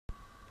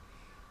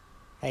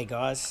Hey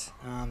guys,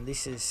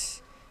 this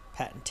is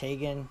Pat and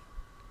Tegan.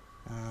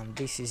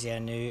 This is our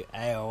new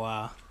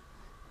AOR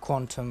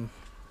Quantum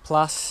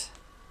Plus.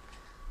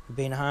 We've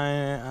been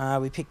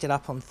home, we picked it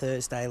up on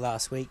Thursday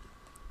last week.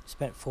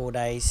 Spent 4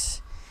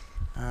 days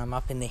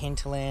up in the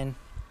hinterland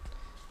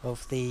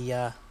of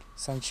the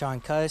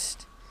Sunshine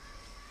Coast.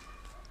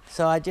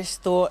 So I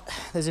just thought,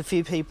 there's a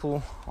few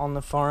people on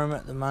the forum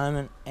at the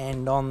moment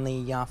and on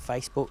the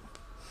Facebook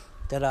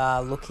that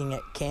are looking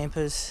at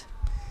campers.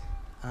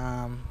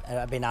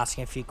 I've been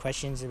asking a few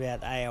questions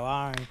about the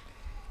AOR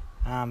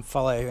and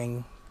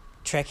following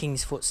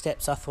trekking's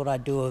footsteps. I thought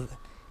I'd do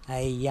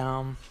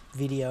a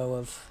video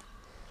of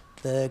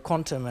the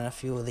Quantum and a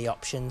few of the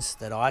options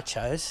that I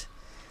chose.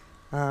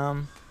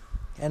 And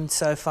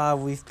so far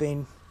we've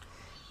been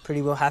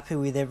pretty well happy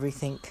with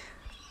everything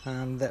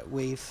that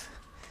we've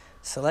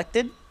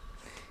selected,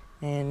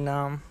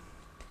 and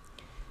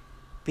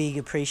big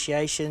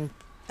appreciation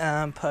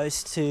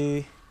post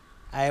to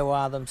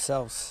AOR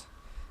themselves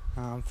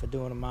for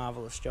doing a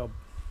marvellous job.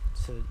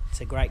 So it's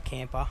a great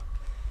camper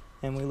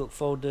and we look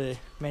forward to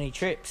many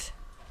trips.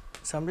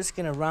 So I'm just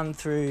going to run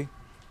through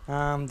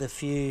the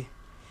few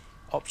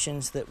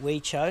options that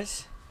we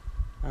chose.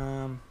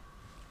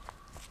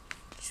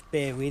 Just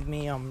bear with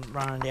me, I'm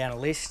running down a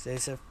list.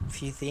 There's a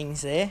few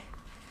things there.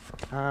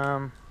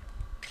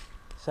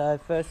 So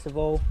first of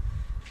all,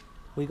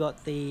 we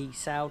got the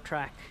sail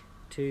track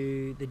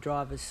to the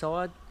driver's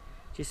side,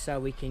 just so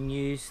we can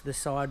use the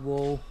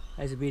sidewall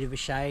as a bit of a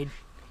shade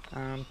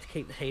to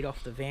keep the heat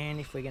off the van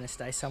if we're going to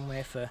stay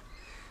somewhere for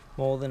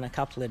more than a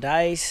couple of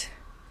days.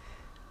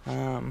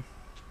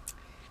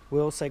 We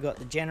also got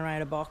the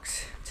generator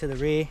box to the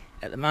rear.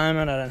 At the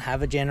moment I don't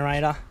have a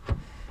generator,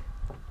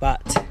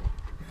 but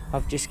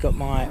I've just got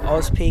my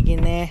Ozpig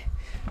in there,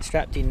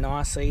 strapped in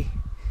nicely.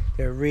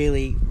 They're a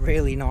really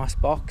nice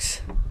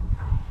box.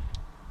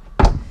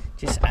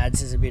 Just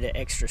adds as a bit of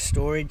extra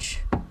storage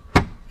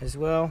as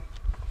well.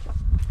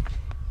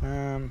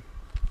 Around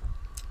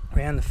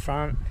the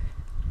front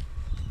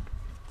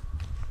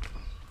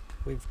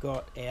we've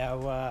got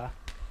our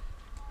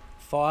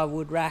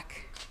firewood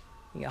rack.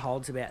 I think it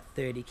holds about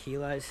 30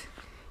 kilos.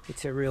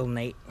 It's a real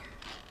neat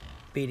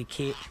bit of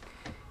kit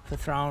for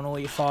throwing all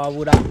your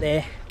firewood up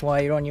there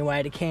while you're on your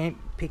way to camp.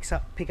 Pick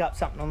up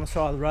something on the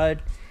side of the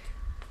road.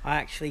 I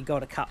actually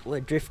got a couple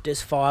of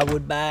Drifters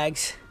firewood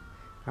bags,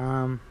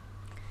 so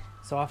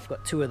I've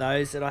got 2 of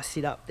those that I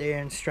sit up there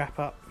and strap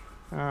up.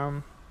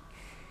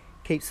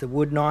 Keeps the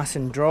wood nice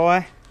and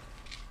dry.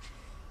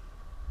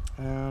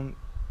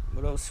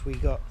 What else we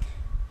got?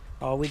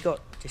 Oh, we got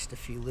just a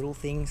few little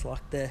things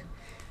like the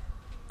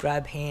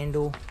grab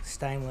handle,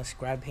 stainless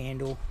grab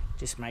handle.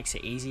 Just makes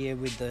it easier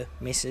with the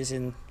missus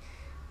and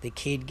the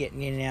kid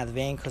getting in and out of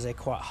the van because they're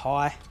quite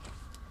high.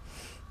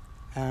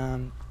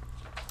 In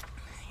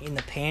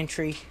the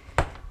pantry,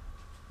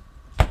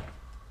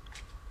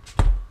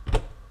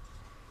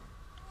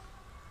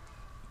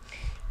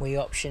 we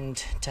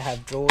optioned to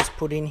have drawers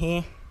put in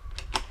here,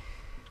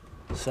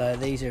 so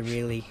these are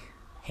really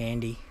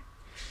handy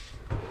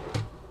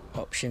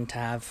option to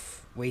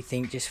have, we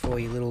think, just for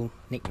your little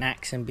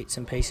knickknacks and bits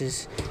and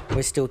pieces.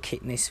 We're still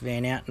kitting this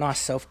van out. Nice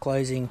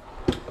self-closing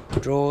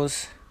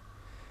drawers.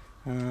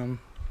 Yeah,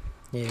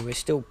 we're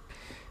still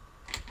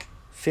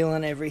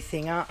filling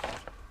everything up.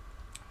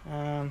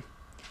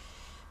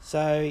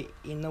 So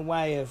in the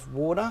way of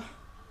water,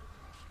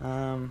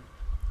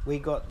 we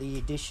got the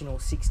additional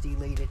 60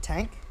 litre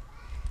tank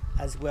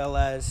as well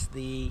as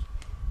the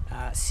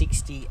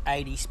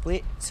 60-80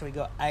 split. So we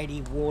got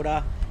 80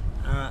 water,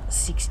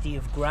 60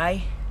 of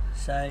grey.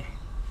 So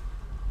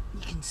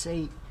you can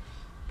see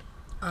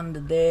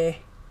under there,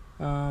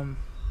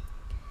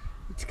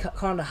 it's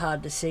kind of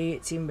hard to see,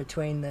 it's in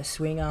between the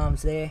swing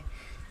arms there.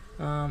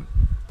 You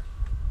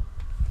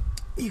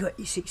got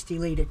your 60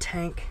 litre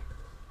tank.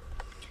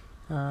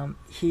 Here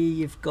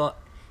you've got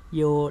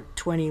your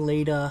 20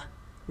 litre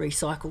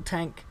recycle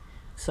tank,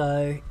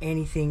 so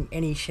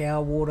any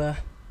shower water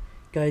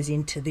goes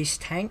into this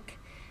tank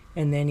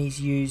and then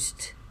is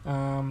used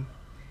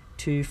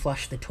to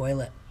flush the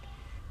toilet,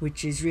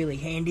 which is really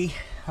handy.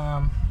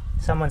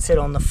 Someone said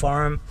on the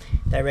forum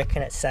they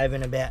reckon it's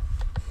saving about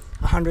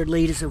 100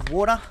 litres of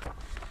water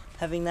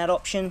having that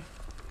option.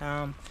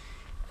 And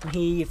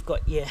here you've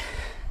got your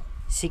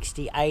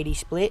 60-80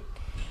 split,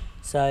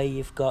 so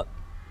you've got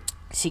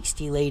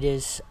 60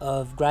 litres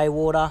of grey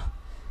water.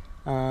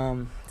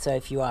 So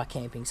if you are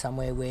camping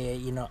somewhere where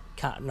you're not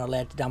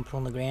allowed to dump it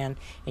on the ground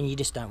and you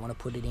just don't want to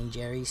put it in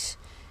jerrys,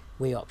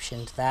 we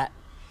optioned that.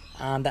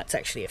 That's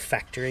actually a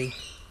factory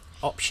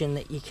option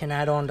that you can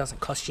add on, doesn't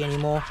cost you any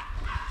more.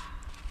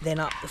 Then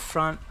up the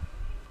front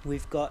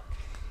we've got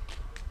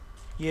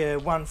your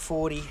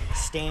 140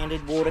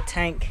 standard water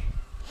tank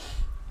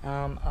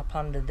up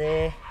under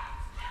there.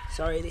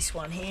 Sorry, this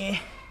one here.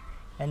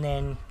 And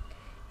then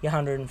your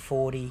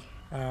 140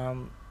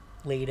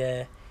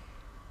 litre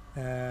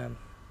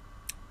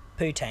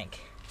poo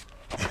tank.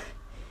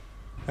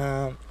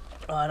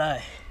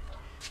 Righto.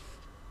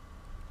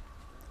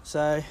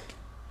 So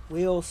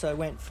we also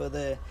went for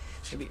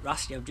it's a bit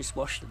rusty, I've just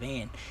washed the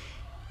van.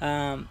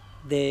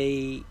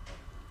 The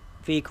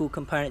vehicle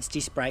components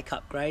disc brake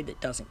upgrade that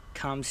doesn't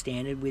come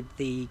standard with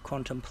the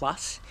Quantum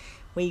Plus.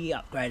 We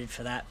upgraded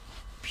for that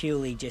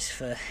purely just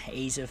for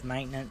ease of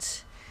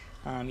maintenance.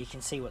 You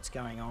can see what's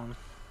going on.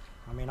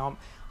 I mean, I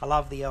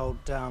love the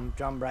old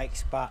drum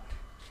brakes, but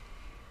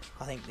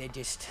I think they're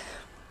just,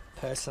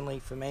 personally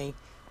for me,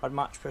 I'd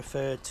much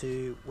prefer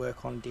to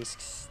work on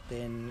discs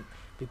than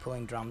be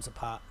pulling drums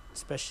apart,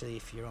 especially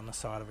if you're on the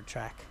side of a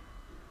track.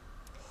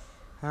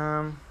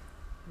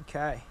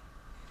 Okay,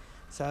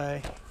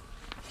 so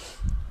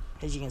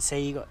as you can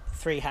see, you've got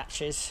 3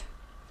 hatches.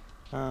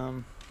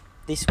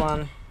 This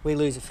one, we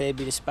lose a fair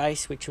bit of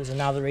space, which was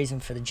another reason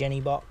for the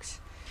Jenny box.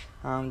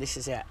 This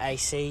is our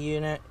AC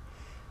unit.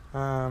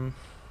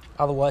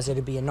 Otherwise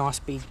it'd be a nice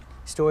big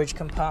storage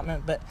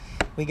compartment, but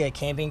we go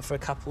camping for a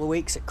couple of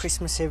weeks at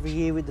Christmas every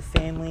year with the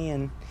family,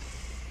 and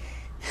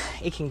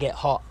it can get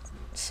hot,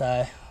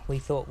 so we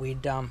thought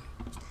we'd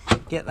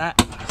get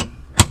that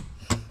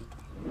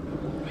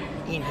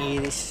in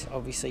here. This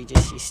obviously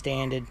just your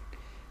standard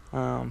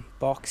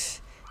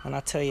box, and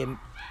I tell you,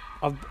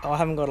 I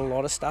haven't got a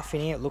lot of stuff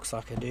in here. It looks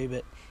like I do,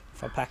 but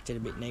if I packed it a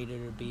bit neater,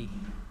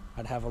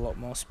 I'd have a lot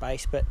more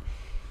space. But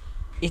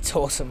it's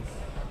awesome.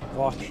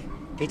 Like,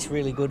 it's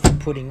really good for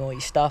putting all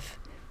your stuff,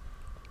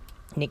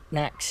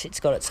 knick-knacks. It's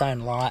got its own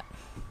light.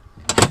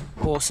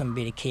 Awesome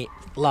bit of kit.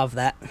 Love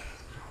that.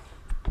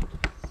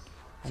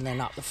 And then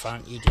up the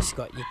front, you just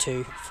got your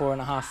 2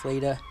 4.5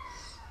 litre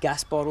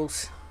gas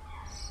bottles.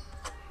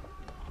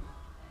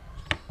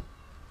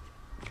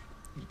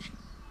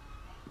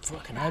 If I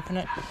can open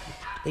it.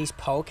 These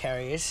pole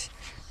carriers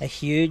are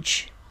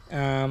huge.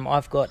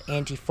 I've got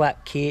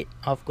anti-flap kit.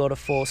 I've got a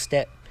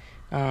 4-step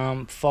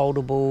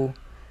foldable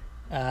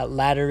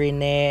ladder in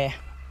there,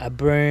 a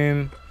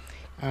broom,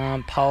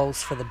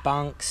 poles for the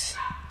bunks.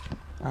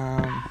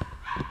 I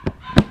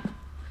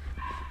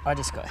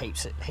just got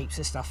heaps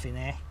of stuff in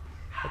there.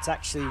 It's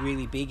actually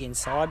really big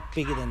inside,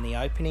 bigger than the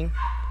opening.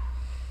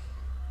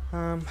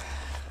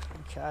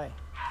 Okay,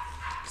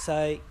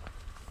 so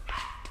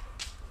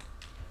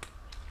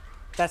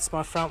that's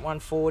my front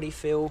 140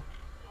 fill,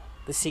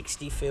 the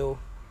 60 fill,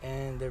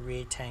 and the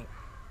rear tank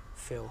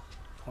fill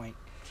point.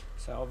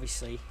 So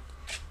obviously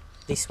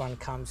this one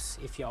comes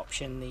if you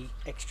option the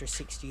extra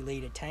 60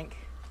 litre tank.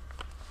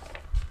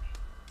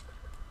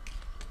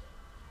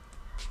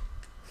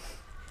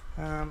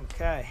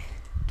 Okay,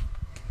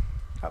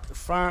 up the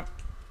front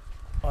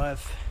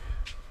I've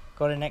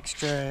got an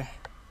extra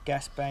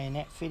gas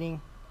bayonet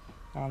fitting.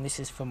 This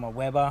is for my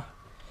Weber.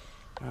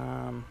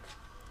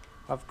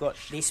 I've got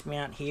this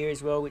mount here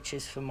as well, which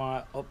is for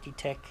my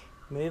Optitech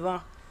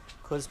mover,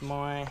 because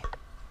my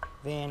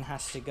van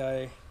has to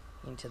go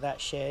into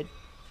that shed.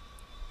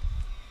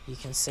 You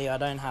can see I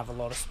don't have a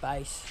lot of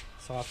space,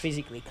 so I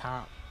physically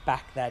can't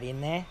back that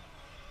in there.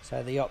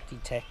 So the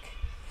Optitech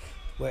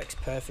works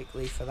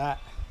perfectly for that.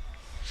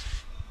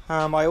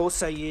 I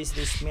also use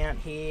this mount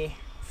here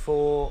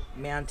for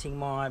mounting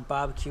my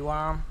barbecue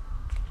arm.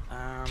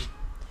 I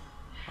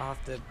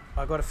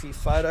got a few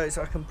photos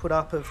I can put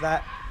up of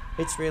that.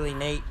 It's really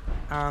neat.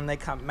 They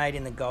come made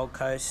in the Gold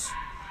Coast,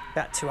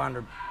 about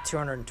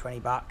 220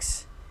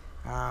 bucks.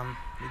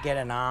 You get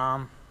an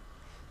arm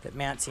that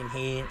mounts in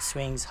here, it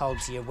swings,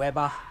 holds your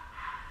Weber.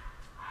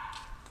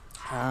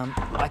 I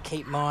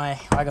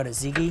got a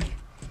Ziggy,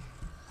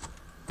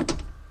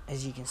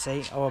 as you can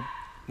see. I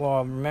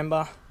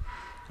remember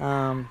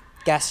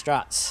gas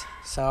struts.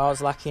 So I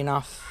was lucky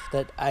enough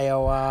that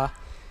AOR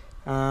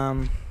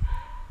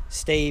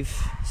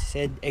Steve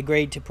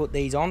agreed to put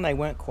these on. They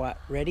weren't quite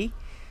ready,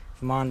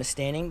 from my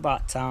understanding,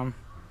 but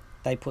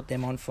they put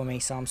them on for me,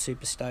 so I'm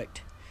super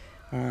stoked.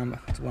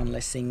 It's one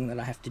less thing that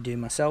I have to do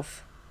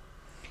myself.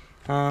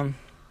 Front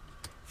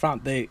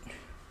boot,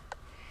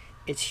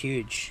 it's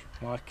huge.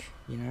 Like,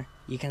 you know,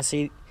 you can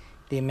see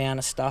the amount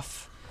of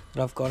stuff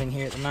that I've got in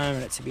here at the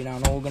moment. It's a bit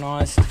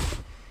unorganised.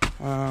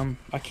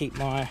 I keep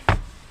my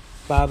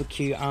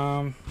barbecue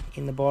arm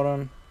in the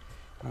bottom,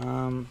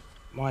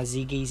 my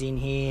Ziggy's in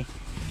here,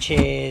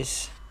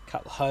 chairs, a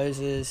couple of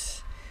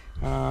hoses,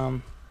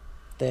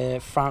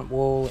 the front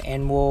wall,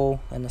 end wall,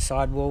 and the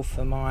side wall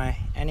for my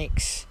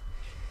annex.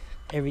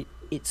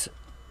 It's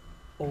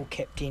all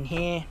kept in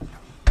here.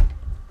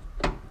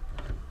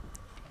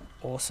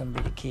 Awesome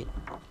bit of kit.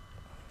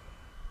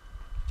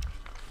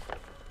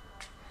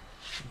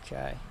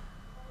 Okay.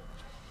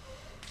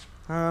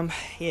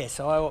 Yeah,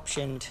 so I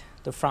optioned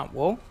the front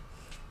wall.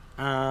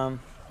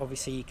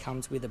 Obviously it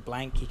comes with a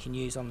blank you can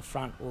use on the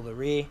front or the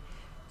rear.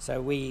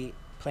 So we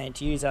plan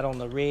to use that on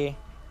the rear,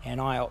 and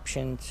I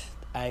optioned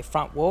a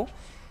front wall.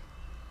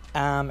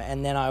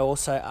 And then I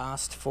also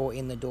asked for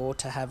in the door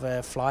to have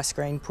a fly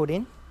screen put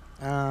in,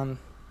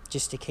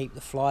 just to keep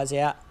the flies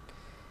out.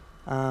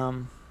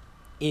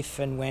 If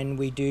and when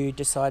we do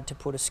decide to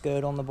put a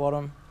skirt on the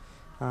bottom.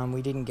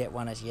 We didn't get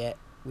one as yet.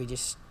 We're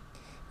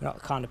not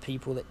the kind of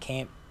people that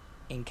camp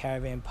in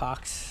caravan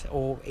parks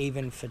or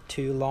even for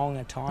too long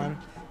a time.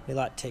 We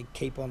like to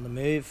keep on the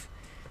move,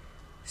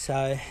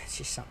 so it's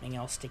just something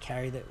else to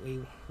carry that we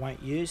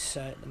won't use.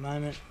 So at the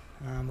moment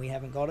we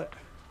haven't got it.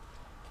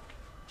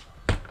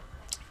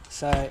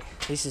 So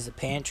this is a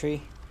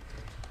pantry.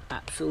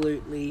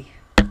 Absolutely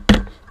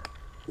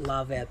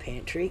love our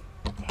pantry.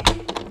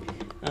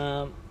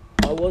 I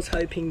was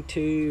hoping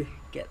to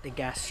get the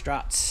gas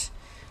struts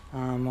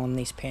on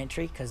this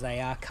pantry because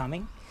they are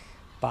coming,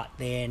 but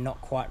they're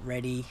not quite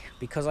ready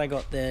because I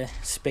got the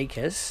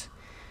speakers,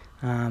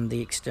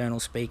 the external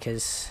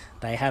speakers.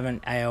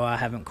 AOR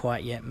haven't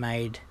quite yet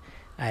made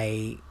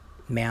a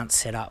mount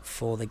set up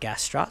for the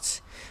gas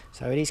struts,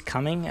 so it is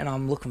coming and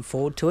I'm looking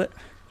forward to it,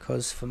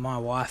 because for my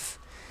wife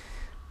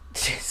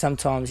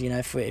sometimes, you know,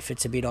 if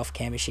it's a bit off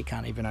camber, she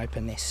can't even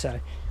open this, so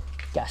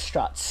gas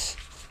struts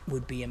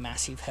would be a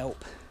massive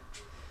help.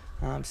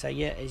 So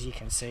yeah, as you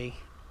can see,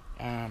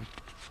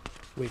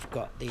 we've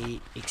got the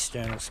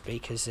external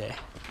speakers there,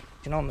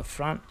 and on the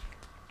front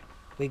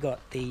we got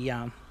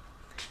the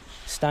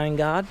stone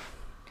guard.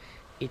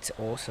 It's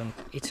awesome.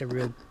 It's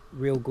a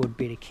real good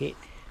bit of kit.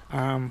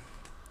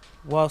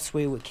 Whilst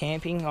we were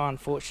camping, I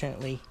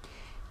unfortunately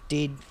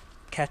did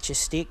catch a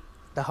stick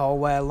the whole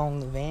way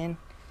along the van,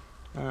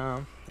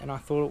 and I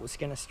thought it was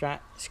going to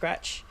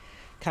scratch.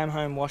 Came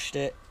home, washed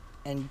it,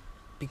 and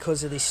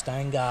because of this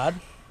stone guard,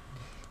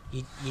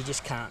 you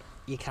just can't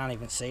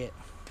even see it.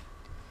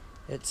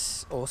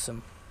 It's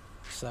awesome.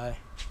 So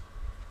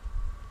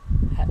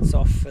hats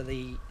off for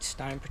the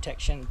stone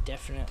protection.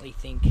 Definitely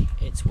think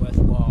it's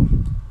worthwhile.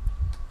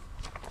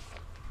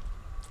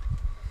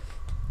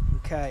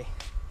 Okay,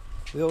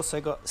 we also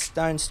got the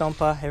stone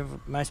stomper.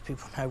 Most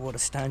people know what a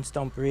stone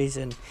stomper is,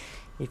 and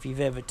if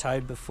you've ever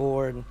towed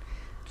before and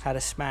had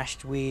a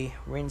smashed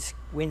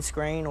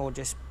windscreen or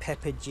just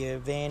peppered your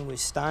van with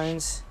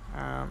stones,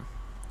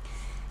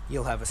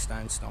 you'll have a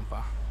stone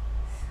stomper.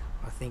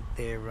 I think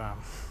they're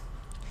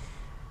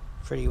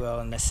pretty well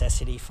a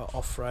necessity for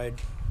off-road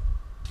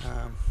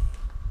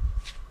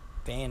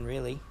van,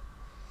 really.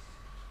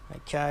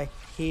 Okay,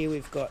 here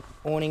we've got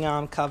awning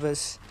arm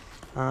covers.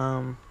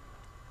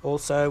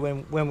 Also,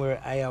 when we were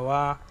at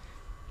AOR,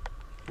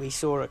 we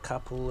saw a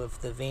couple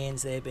of the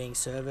vans there being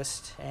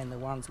serviced, and the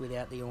ones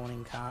without the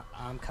awning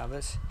arm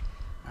covers.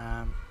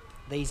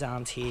 These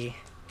arms here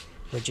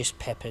were just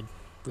peppered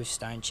with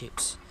stone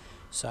chips.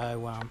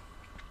 So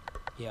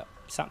yeah,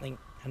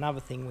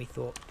 another thing we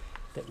thought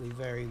that we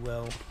very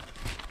well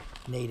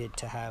needed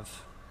to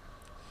have.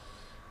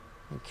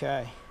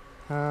 Okay,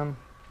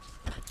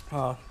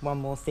 oh, one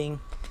more thing,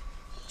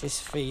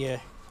 just for you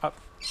up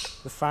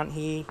the front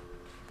here,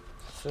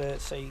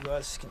 so you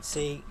guys can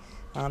see,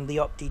 the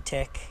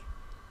Optitech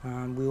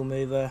wheel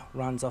mover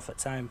runs off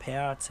its own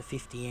power. It's a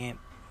 50 amp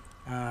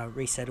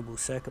resettable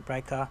circuit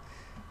breaker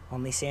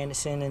on this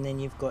Anderson, and then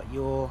you've got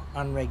your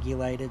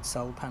unregulated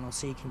solar panel,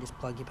 so you can just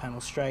plug your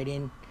panel straight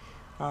in.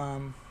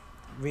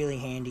 Really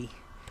handy.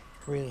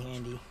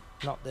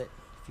 Not that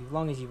as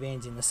long as your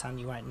van's in the sun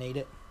you won't need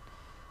it.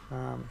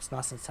 It's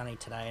nice and sunny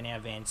today, and our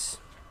van's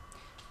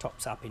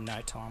tops up in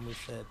no time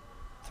with the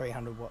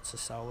 300 watts of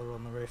solar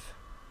on the roof.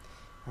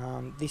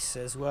 This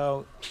as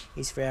well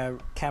is for our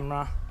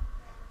camera.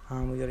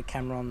 We've got a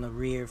camera on the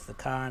rear of the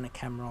car and a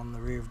camera on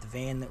the rear of the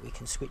van that we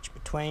can switch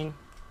between.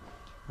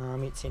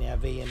 It's in our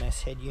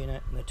VMS head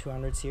unit in the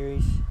 200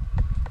 series,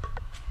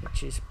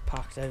 which is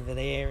parked over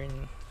there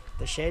in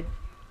the shed.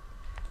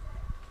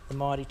 The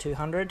mighty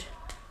 200.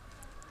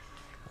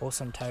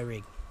 Awesome tow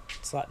rig.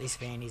 It's like this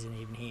van isn't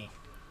even here.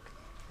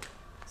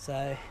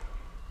 So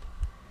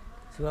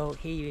as well,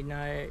 here you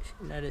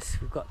notice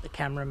we've got the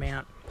camera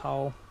mount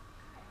pole.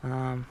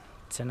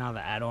 It's another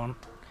add-on,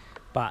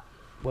 but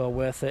well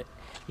worth it.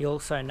 You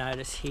also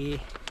notice here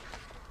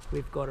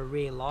we've got a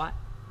rear light.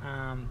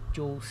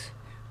 Jules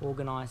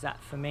organised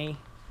that for me.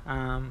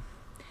 I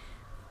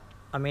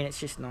mean,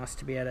 it's just nice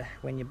to be able to,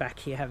 when you're back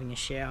here having a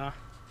shower,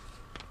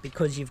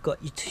 because you've got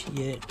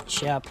your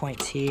shower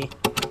points here,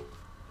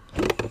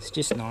 it's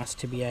just nice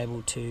to be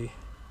able to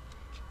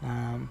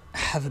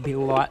have a bit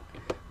of light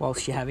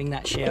whilst you're having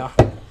that shower.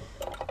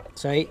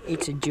 So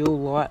it's a dual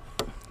light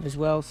as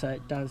well, so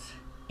it does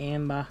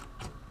amber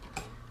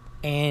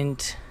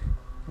and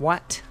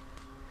white.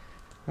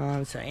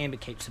 So amber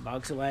keeps the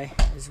bugs away,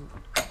 as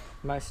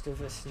most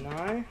of us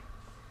know.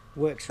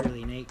 Works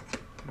really neat.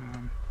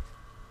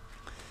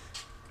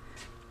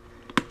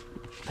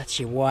 That's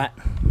your white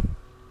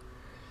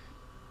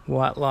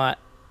light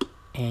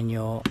and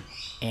your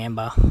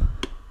amber.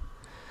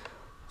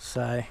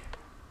 So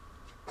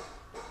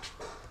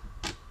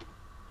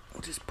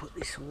I'll just put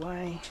this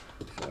away.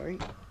 Sorry.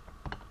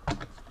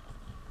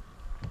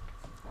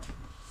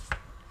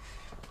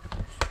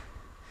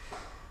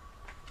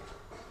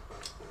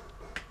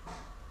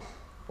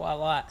 White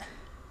light,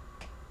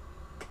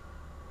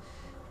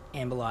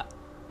 amber light.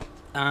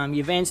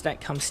 Your vans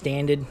don't come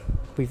standard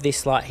with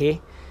this light here.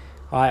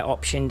 I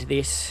optioned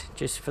this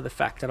just for the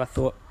fact that I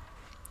thought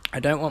I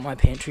don't want my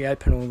pantry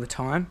open all the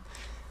time.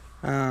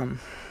 You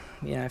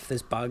know, if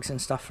there's bugs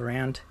and stuff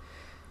around,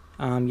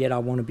 yet I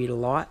want a bit of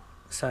light.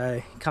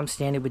 So it comes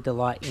standard with the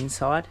light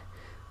inside,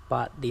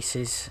 but this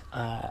is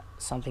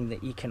something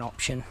that you can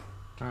option.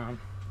 And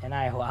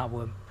AOR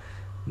were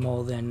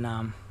more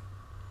than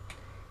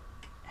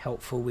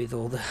helpful with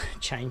all the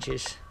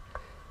changes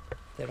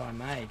that I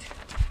made.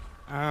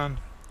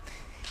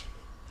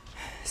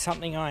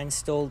 Something I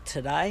installed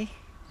today.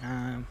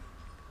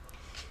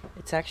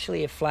 It's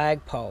actually a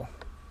flagpole.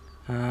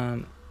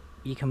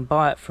 You can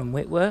buy it from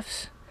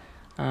Whitworth's.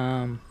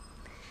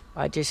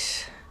 I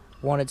just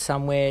wanted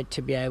somewhere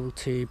to be able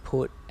to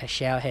put a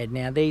shower head.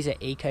 Now these are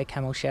Eco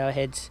Camel shower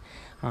heads.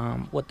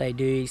 What they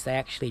do is they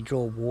actually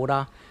draw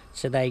water,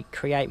 so they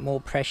create more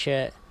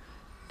pressure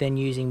than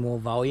using more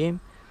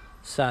volume,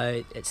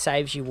 so it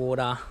saves you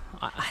water.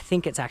 I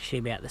think it's actually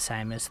about the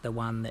same as the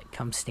one that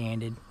comes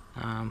standard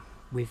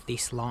with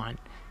this line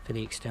for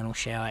the external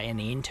shower and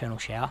the internal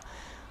shower,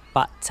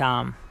 but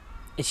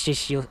it's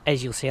just,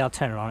 as you'll see, I'll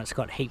turn it on, it's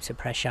got heaps of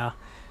pressure.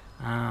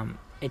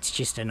 It's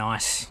just a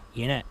nice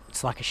unit.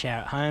 It's like a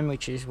shower at home,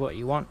 which is what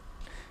you want.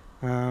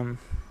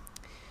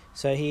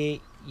 So here,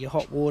 your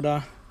hot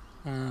water.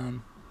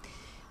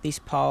 This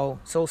pole,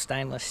 it's all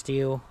stainless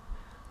steel.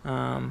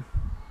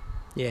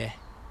 Yeah,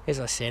 as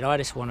I said, I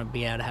just want to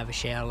be able to have a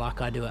shower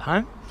like I do at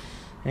home,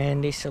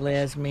 and this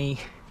allows me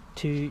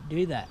to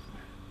do that.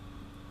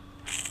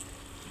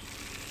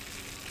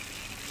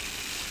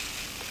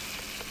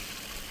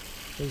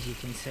 As you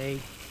can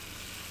see,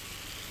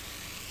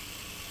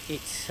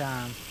 it's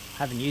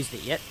haven't used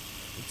it yet.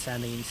 It's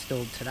only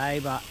installed today,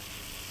 but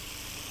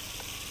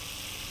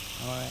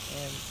I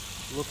am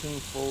looking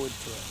forward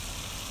to it.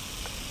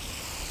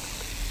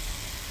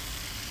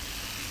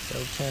 So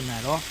I'll turn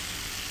that off.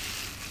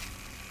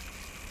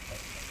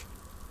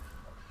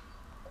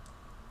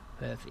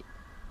 Perfect.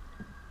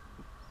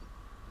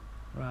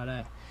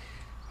 Righto.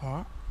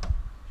 Alright,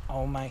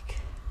 I'll make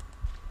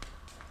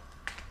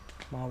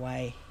my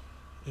way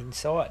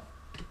inside.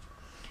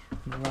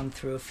 I'm going to run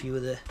through a few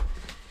of the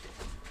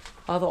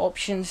other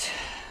options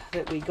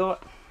that we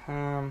got.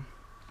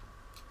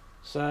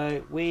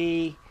 So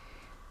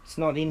it's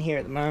not in here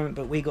at the moment,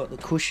 but we got the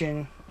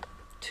cushion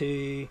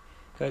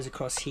goes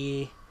across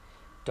here,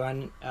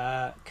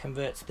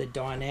 converts the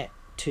dinette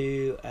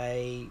to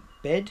a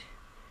bed.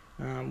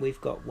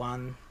 We've got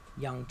one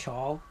young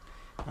child,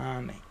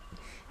 and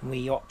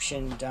we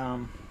optioned,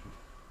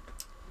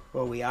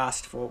 well, we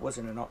asked for, it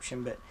wasn't an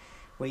option, but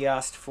we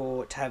asked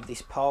for to have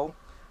this pole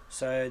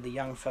so the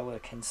young fella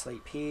can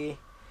sleep here,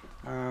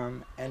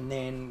 and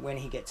then when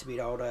he gets a bit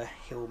older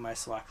he'll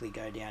most likely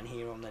go down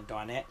here on the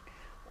dinette,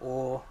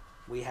 or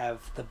we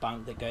have the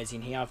bunk that goes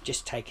in here. I've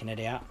just taken it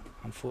out,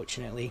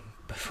 unfortunately,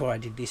 before I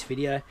did this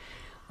video.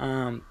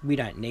 We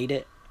don't need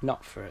it,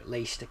 not for at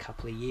least a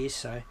couple of years,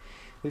 so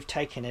we've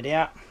taken it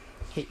out.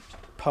 Hit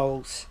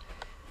poles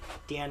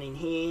down in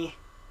here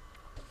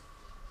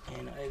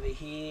and over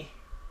here,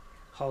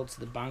 holds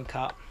the bunk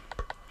up.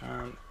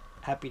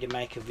 Happy to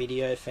make a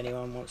video if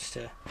anyone wants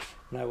to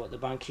know what the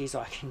bunk is.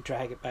 I can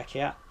drag it back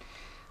out.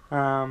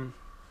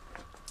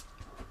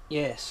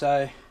 Yeah,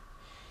 so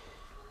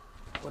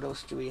what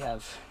else do we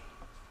have?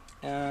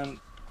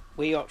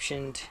 We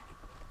optioned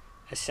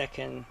a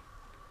second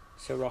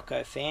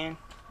Sirocco fan.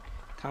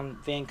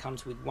 Van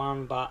comes with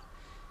one, but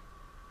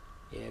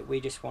yeah, we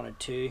just wanted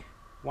two.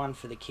 One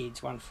for the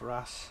kids, one for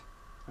us.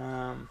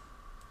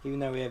 Even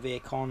though we have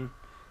aircon,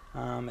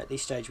 at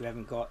this stage we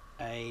haven't got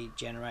a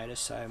generator,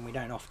 so we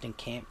don't often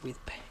camp with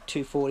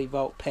 240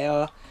 volt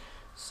power,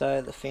 so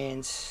the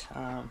fans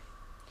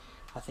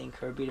I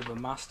think are a bit of a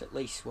must, at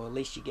least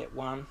you get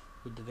one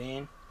with the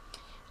van.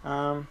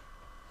 I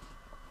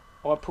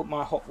put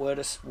my hot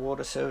water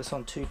service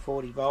on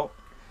 240 volt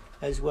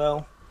as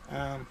well.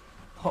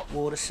 Hot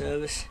water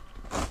service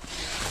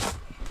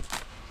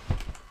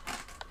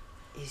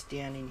is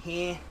down in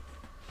here.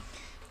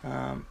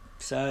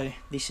 So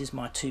this is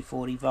my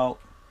 240 volt,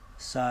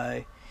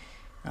 so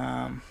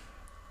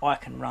I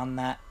can run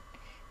that.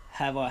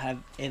 Ever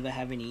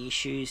have any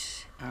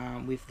issues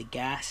with the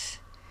gas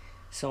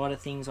side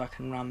of things, I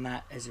can run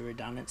that as a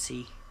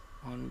redundancy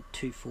on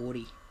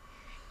 240.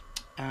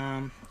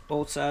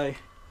 Also,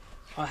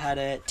 I had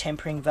a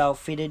tempering valve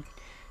fitted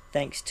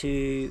thanks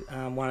to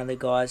one of the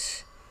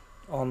guys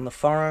on the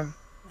forum.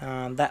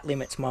 That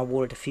limits my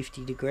water to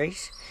 50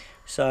 degrees,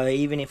 so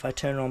even if I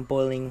turn it on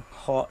boiling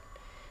hot,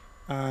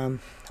 I'm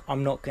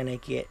not going to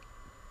get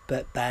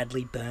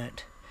badly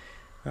burnt.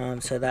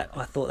 So that,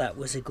 I thought that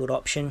was a good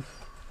option.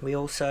 We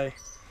also,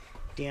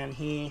 down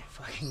here, if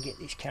I can get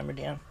this camera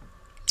down,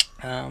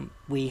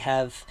 we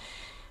have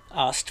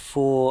asked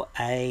for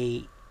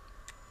a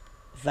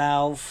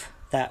valve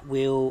that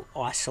will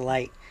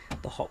isolate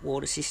the hot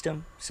water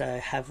system,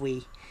 so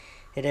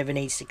it ever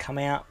needs to come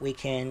out, we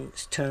can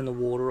turn the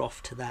water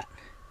off to that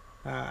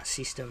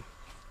system.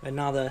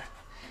 Another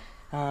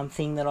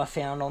thing that I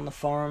found on the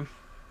forum,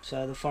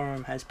 so the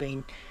forum has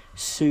been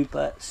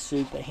super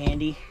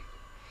handy,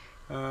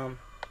 and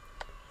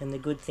the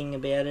good thing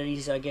about it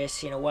is, I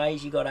guess in a way,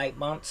 you got 8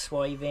 months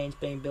while your van's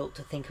been built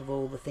to think of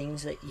all the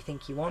things that you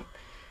think you want.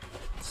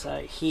 So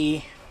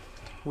here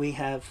we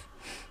have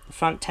the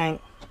front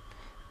tank,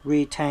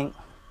 rear tank,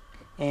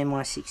 and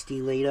my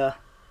 60 litre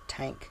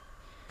tank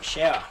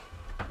shower.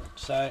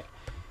 So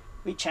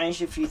we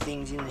changed a few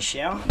things in the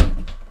shower,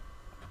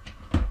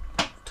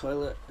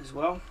 toilet as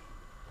well.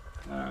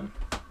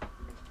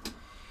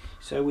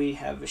 So So we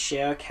have a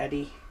shower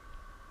caddy,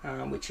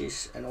 which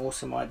is an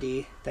awesome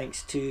idea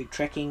thanks to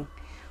Trekking.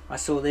 I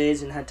saw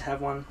theirs and had to have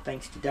one.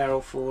 Thanks to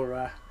Daryl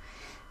for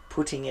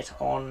putting it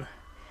on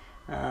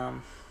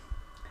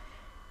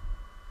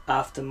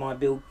after my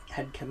build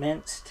had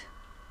commenced.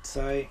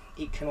 So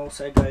it can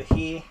also go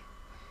here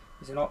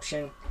as an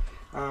option.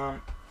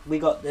 We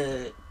got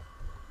the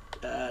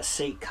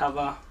seat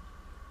cover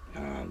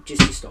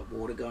just to stop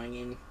water going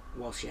in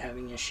whilst you're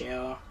having a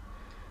shower.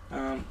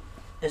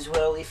 As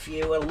well, if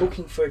you are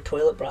looking for a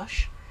toilet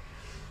brush,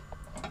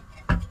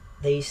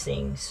 these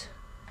things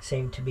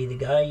seem to be the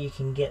go. You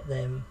can get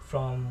them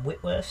from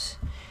Whitworth's,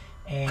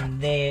 and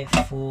they're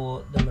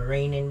for the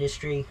marine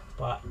industry,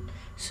 but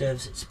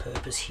serves its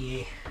purpose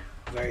here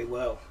very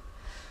well.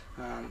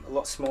 A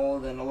lot smaller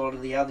than a lot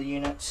of the other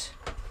units.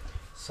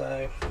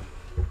 So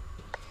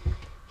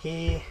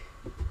here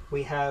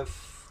we have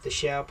the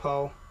shower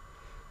pole,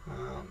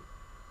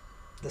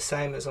 the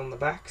same as on the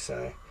back.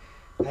 So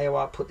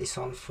AOR put this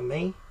on for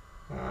me.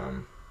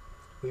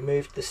 We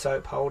moved the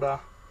soap holder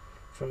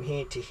from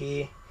here to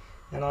here,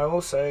 and I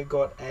also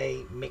got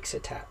a mixer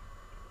tap.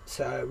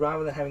 So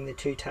rather than having the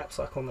two taps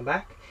like on the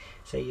back,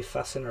 so you're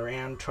fussing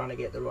around trying to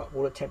get the right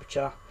water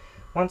temperature,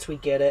 once we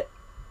get it,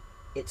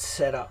 it's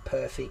set up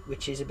perfect,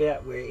 which is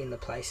about where in the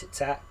place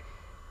it's at.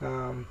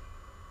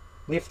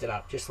 Lift it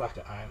up just like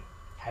at home,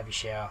 have your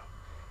shower,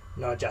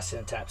 not adjusting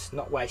the taps,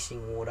 not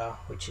wasting water,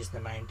 which is the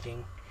main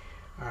thing.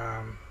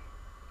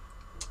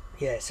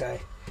 Yeah, so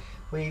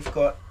we've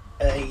got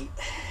a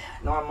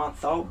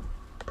 9-month-old,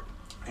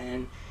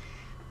 and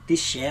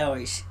this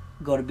shower's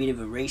got a bit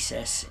of a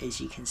recess, as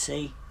you can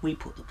see. We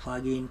put the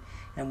plug in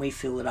and we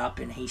fill it up,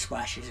 and he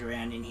splashes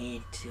around in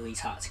here till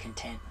his heart's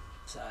content.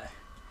 So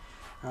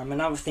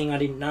another thing I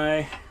didn't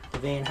know the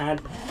van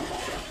had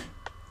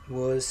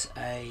was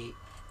a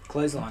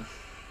clothesline.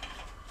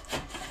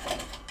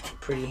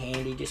 Pretty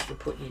handy just for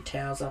putting your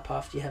towels up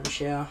after you have a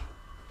shower.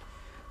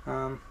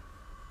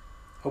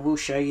 I will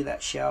show you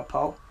that shower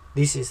pole.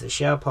 This is the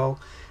shower pole,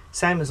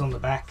 same as on the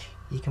back.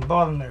 You can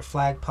buy them at a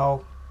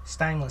flagpole,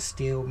 stainless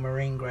steel,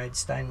 marine grade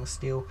stainless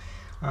steel.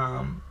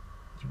 You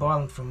buy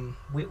them from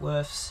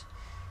Whitworth's.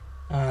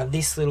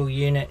 This little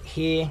unit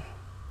here,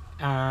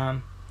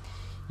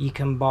 you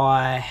can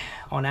buy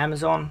on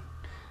Amazon.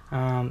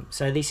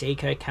 So this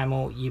Eco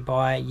Camel you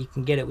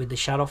can get it with the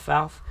shut-off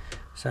valve.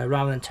 So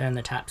rather than turn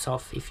the taps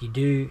off, if you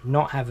do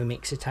not have a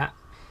mixer tap,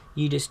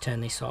 you just turn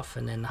this off,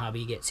 and then the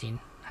hubby gets in,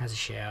 has a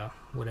shower,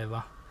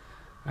 whatever.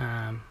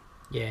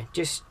 Yeah,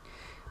 just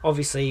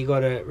obviously you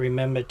got to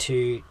remember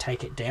to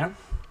take it down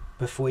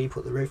before you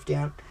put the roof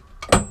down.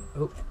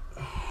 Oh,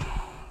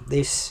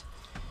 this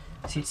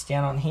sits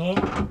down on here.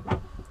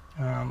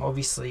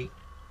 Obviously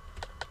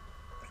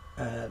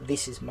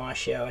this is my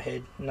shower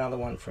head, another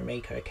one from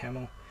Eco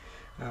Camel.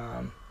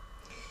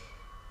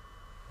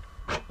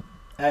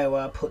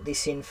 AOR put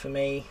this in for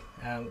me.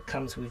 It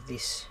comes with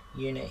this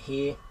unit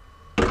here,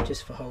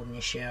 just for holding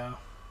your shower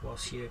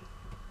whilst you,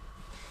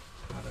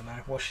 I don't know,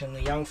 washing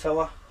the young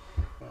fella.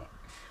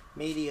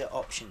 Media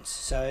options.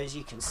 So as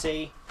you can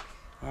see,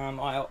 I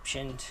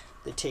optioned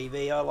the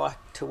TV. I like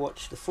to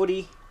watch the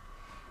footy,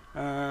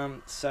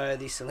 so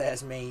this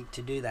allows me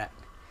to do that.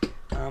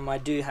 I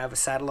do have a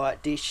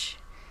satellite dish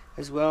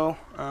as well,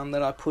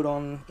 that I put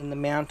on in the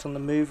mount on the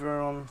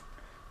mover on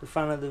the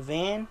front of the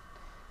van,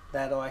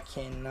 that I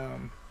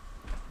can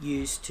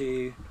use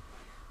to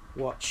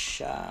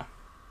watch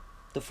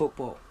the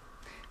football,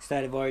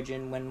 State of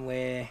Origin, when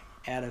we're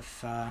out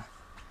of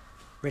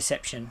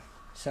reception.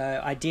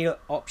 So I did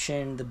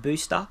option the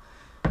booster.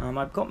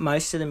 I've got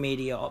most of the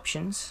media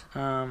options.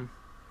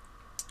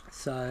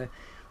 So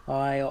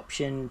I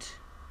optioned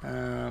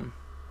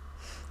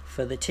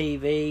for the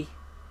TV,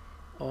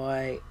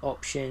 I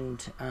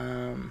optioned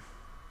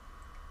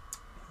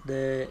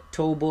the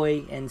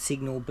Tallboy and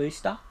Signal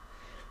booster.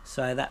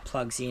 So that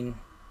plugs in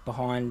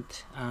behind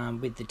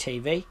with the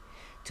TV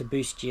to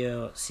boost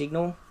your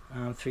signal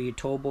through your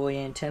Tallboy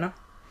antenna.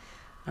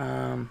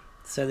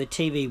 So the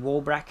TV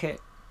wall bracket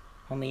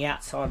on the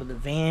outside of the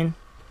van,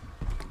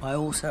 I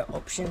also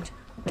optioned.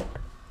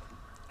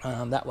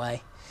 That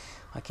way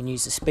I can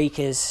use the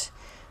speakers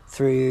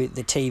through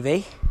the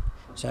TV.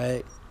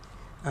 So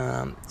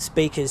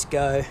speakers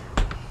go,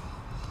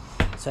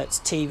 so it's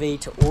TV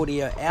to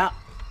audio out.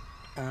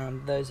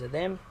 Those are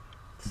them.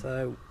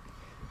 So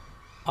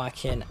I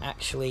can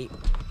actually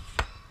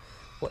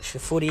watch the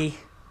footy,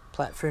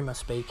 play it through my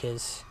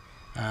speakers,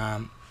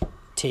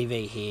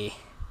 TV here,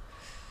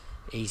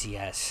 easy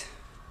as.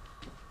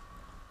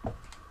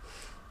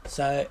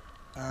 So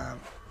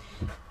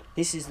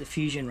this is the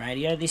Fusion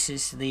radio. This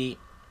is the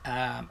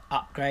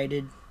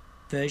upgraded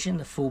version,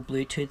 the full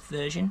Bluetooth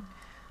version.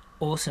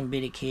 Awesome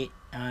bit of kit.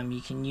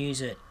 You can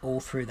use it all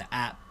through the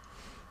app,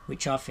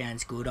 which I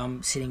found's good.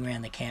 I'm sitting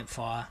around the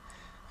campfire.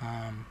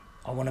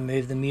 I want to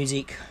move the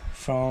music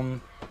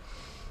from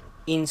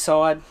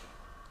inside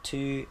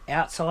to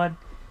outside.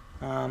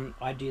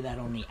 I do that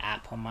on the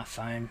app on my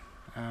phone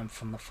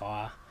from the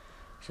fire.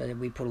 So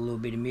we put a little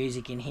bit of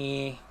music in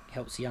here,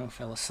 helps the young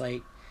fella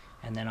sleep,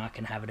 and then I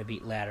can have it a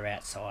bit louder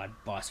outside,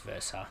 vice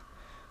versa.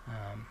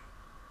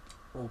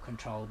 All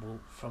controllable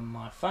from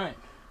my phone.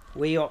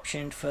 We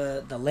optioned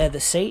for the leather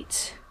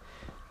seats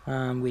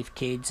with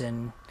kids,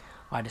 and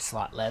I just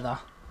like leather.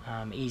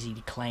 Easy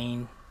to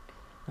clean,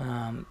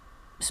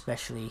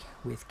 especially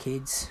with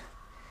kids.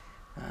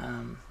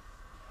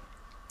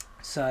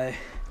 So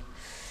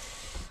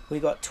we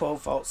got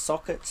 12-volt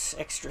sockets,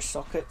 extra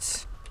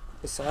sockets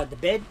beside the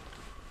bed.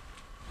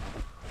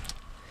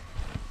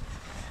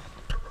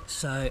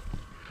 So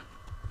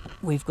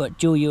we've got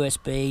dual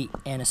USB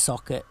and a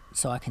socket,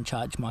 so I can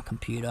charge my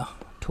computer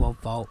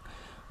 12-volt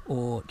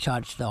or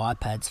charge the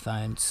iPads,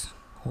 phones,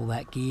 all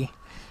that gear.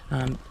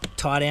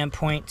 Tie down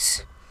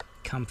points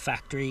come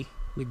factory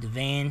with the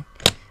van.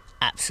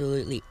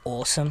 Absolutely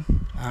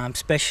awesome,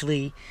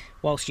 especially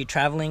whilst you're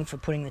travelling, for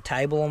putting the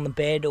table on the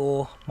bed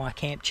or my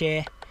camp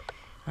chair.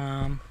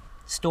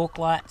 Stalk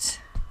lights,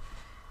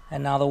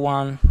 another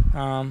one,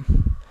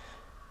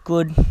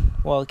 good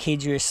while the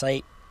kids are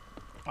asleep.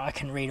 I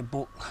can read a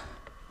book.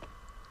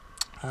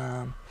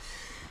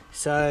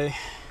 So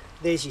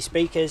there's your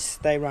speakers,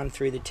 they run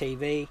through the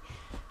TV,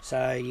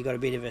 so you got a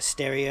bit of a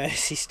stereo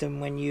system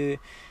when you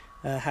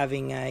are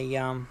having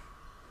a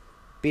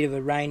bit of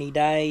a rainy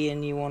day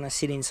and you want to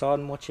sit inside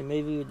and watch a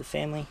movie with the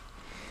family.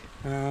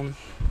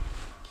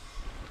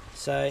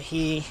 So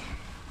here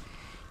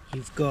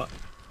you've got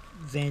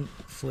vent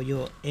for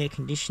your air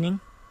conditioning.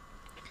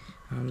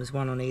 There's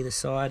one on either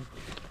side,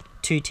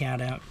 two tie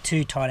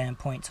down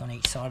points on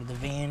each side of the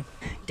van.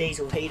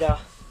 Diesel heater,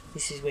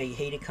 this is where your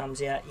heater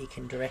comes out, you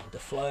can direct the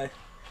flow.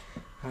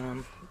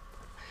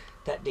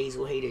 That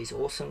diesel heater is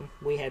awesome.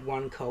 We had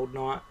one cold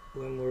night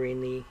when we were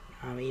in the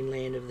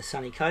inland of the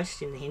sunny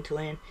coast, in the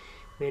hinterland.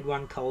 We had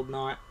one cold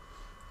night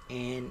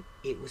and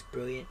it was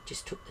brilliant,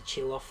 just took the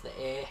chill off the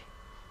air.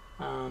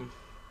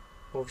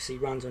 Obviously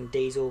runs on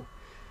diesel,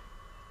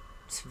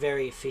 it's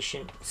very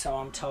efficient, so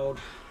I'm told.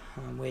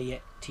 We're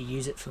yet to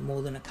use it for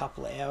more than a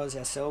couple of hours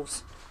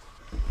ourselves.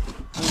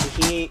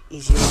 Under here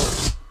is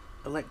your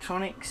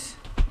electronics.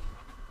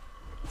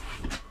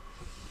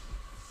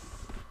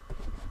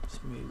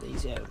 Let's move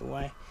these out of the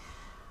way.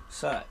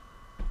 So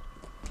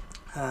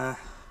I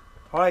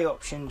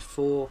optioned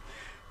for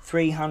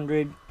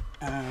 300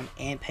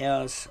 amp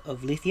hours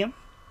of lithium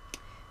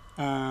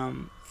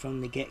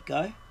from the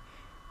get-go.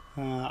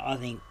 I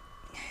think,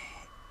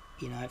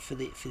 you know, for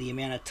the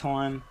amount of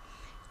time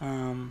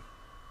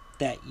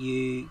that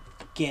you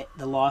get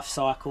the life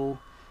cycle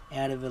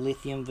out of a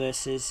lithium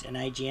versus an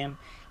AGM,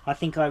 I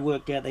think I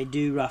worked out they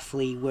do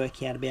roughly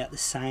work out about the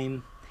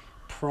same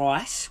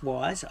price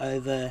wise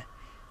over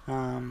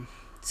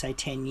say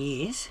 10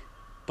 years,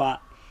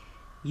 but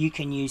you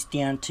can use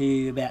down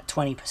to about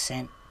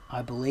 20%,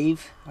 I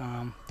believe,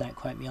 don't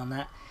quote me on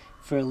that,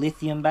 for a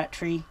lithium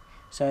battery.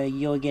 So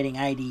you're getting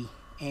 80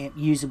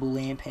 usable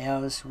amp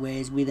hours,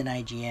 whereas with an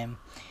AGM,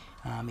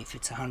 if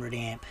it's 100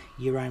 amp,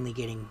 you're only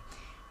getting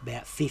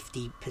about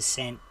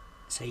 50%.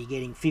 So you're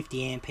getting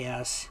 50 amp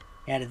hours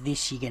out of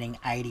this, you're getting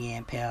 80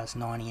 amp hours,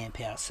 90 amp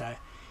hours. So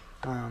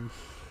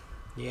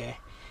yeah,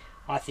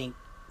 I think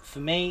for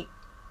me,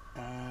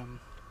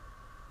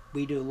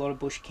 we do a lot of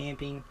bush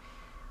camping.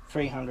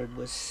 300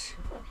 was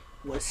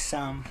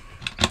a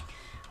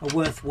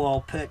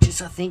worthwhile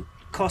purchase, I think.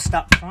 Cost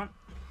up front.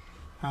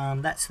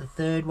 That's the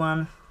third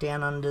one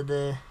down under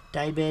the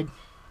daybed.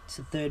 It's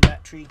the third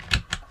battery.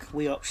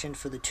 We optioned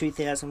for the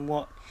 2000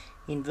 watt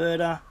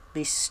inverter.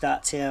 This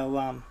starts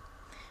our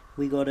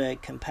we got a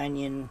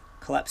companion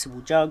collapsible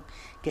jug,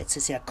 gets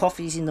us our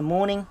coffees in the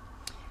morning.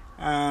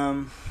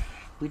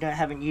 We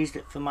haven't used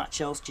it for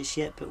much else just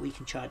yet, but we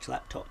can charge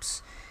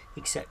laptops,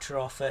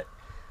 etc. off it.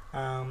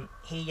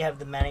 Here you have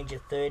the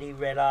Manager 30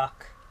 Red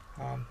Arc.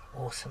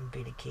 Awesome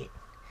bit of kit,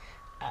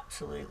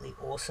 absolutely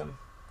awesome.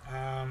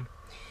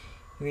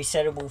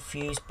 Resettable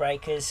fuse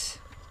breakers.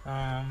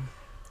 Yeah,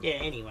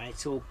 anyway,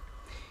 it's all,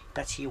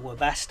 that's your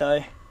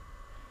Webasto.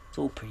 It's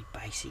all pretty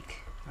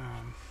basic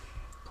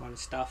kind of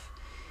stuff.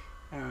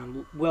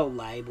 Well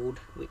labelled,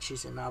 which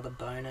is another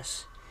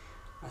bonus.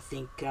 I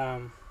think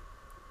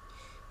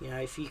you know,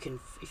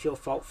 if you're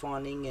fault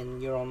finding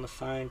and you're on the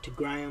phone to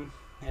Graham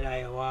at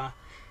AOR,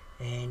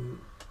 and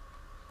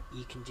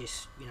you can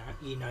just,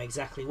 you know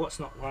exactly what's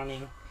not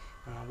running,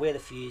 where the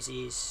fuse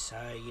is,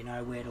 so you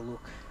know where to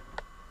look.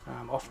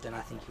 Often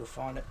I think you'll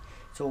find it.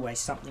 It's always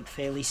something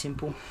fairly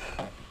simple.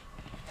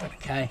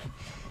 Okay,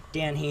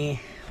 down here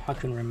I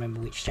couldn't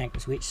remember which tank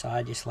was which, so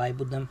I just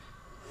labelled them.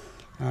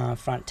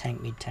 Front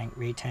tank, mid tank,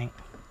 rear tank.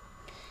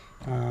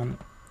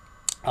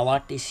 I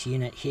like this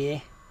unit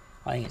here.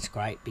 I think it's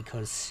great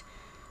because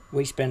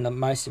we spend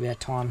most of our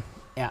time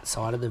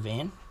outside of the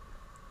van,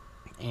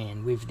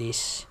 and with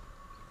this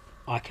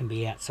I can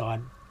be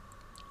outside,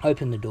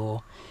 open the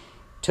door,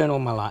 turn all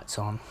my lights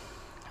on,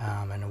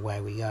 and away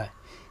we go.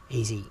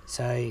 Easy.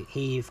 So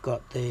here you've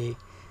got the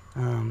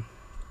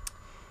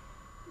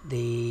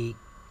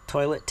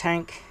toilet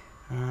tank.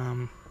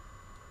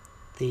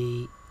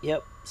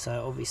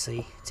 So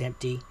obviously it's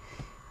empty.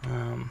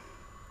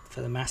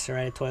 For the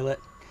macerator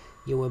toilet,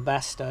 your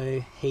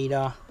Webasto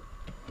heater,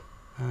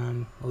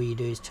 all you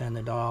do is turn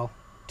the dial,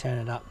 turn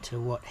it up to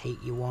what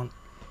heat you want,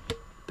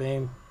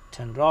 boom,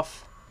 turn it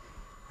off.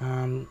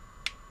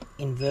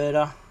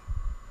 Inverter,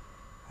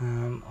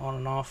 on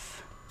and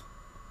off.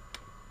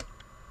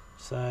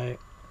 So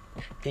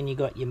then you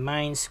got your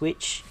main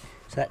switch,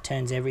 so that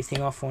turns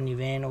everything off on your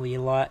van, all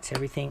your lights,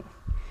 everything.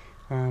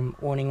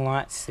 Warning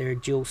lights, they're a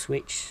dual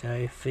switch,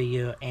 so for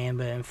your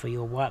amber and for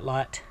your white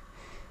light.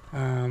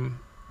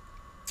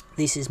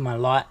 This is my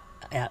light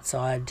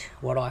outside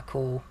what I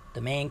call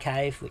the man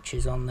cave, which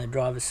is on the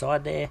driver's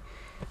side there.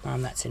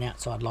 That's an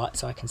outside light,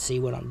 so I can see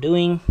what I'm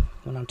doing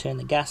when I turn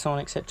the gas on,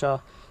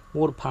 etc.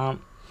 Water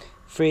pump,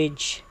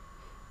 fridge,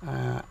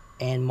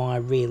 and my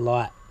rear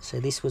light. So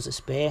this was a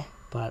spare,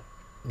 but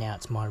now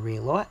it's my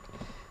rear light,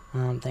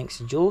 thanks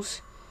to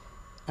Jules.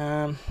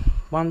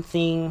 One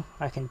thing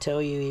I can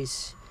tell you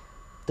is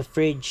the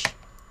fridge.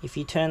 If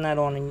you turn that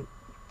on and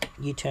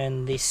you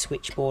turn this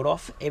switchboard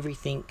off,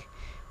 everything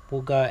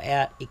will go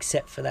out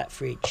except for that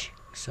fridge.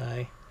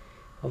 So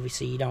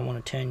obviously you don't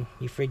want to turn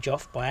your fridge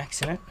off by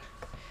accident,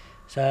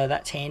 so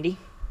that's handy.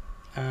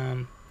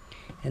 And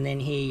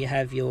then here you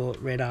have your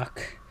Red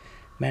Arc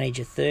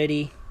Manager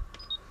 30,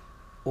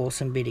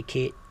 awesome bit of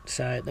kit.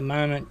 So at the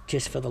moment,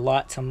 just for the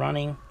lights I'm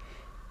running,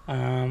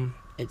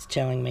 it's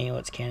telling me, or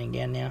it's counting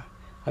down now,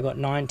 I got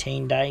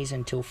 19 days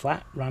until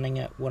flat running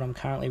at what I'm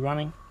currently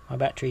running. My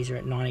batteries are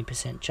at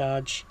 90%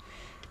 charge,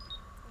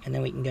 and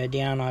then we can go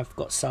down. I've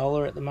got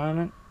solar at the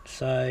moment,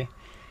 so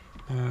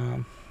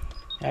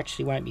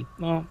actually won't be,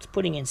 well, it's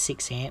putting in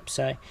 6 amps,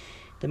 so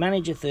the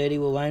Manager 30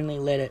 will only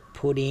let it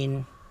put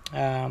in,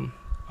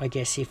 I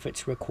guess, if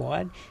it's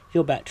required. If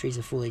your batteries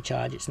are fully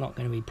charged, it's not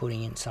going to be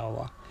putting in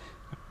solar.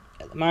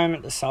 At the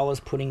moment, the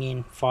solar's putting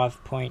in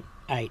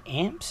 5.8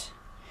 amps.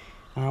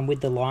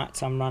 With the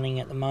lights I'm running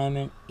at the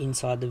moment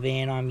inside the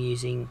van, I'm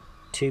using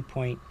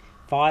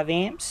 2.5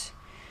 amps.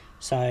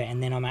 So,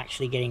 and then I'm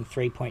actually getting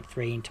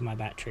 3.3 into my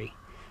battery.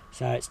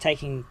 So it's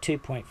taking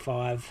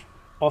 2.5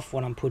 off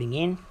what I'm putting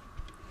in,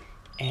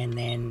 and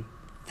then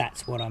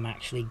that's what I'm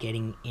actually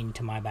getting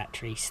into my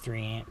batteries,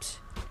 3 amps.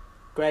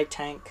 Grey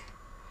tank.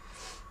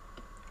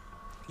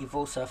 You've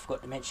also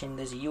forgot to mention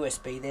there's a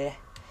USB there.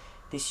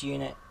 This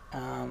unit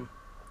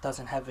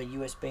doesn't have a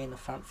USB in the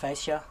front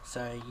fascia,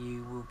 so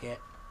you will get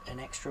an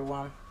extra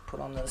one put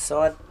on the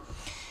side.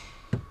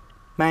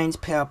 Mains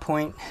power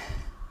point,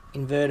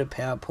 inverter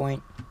power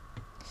point.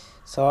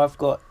 So I've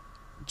got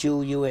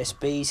dual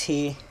USBs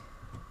here.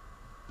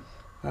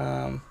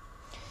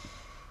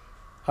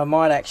 I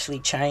might actually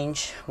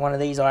change one of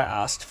these. I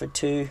asked for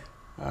 2,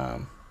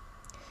 but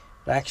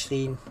I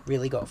actually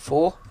really got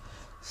 4,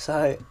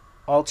 so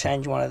I'll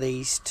change one of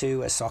these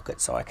to a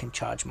socket so I can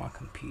charge my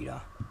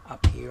computer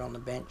up here on the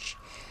bench.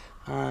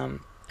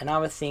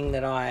 Another thing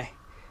that I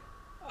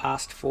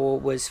asked for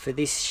was for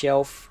this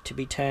shelf to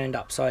be turned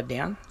upside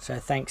down, so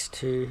thanks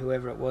to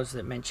whoever it was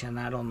that mentioned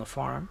that on the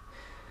forum.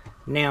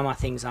 Now my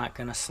things aren't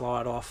going to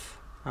slide off,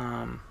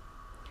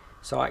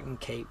 so I can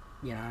keep,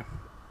 you know,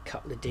 a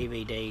couple of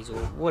DVDs or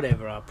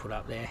whatever I put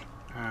up there,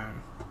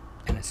 and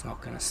it's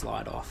not going to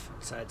slide off,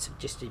 so it's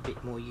just a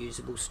bit more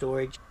usable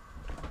storage.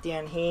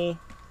 Down here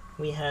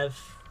we have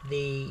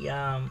the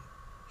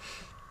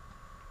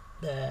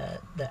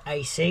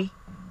AC,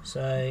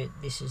 so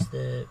this is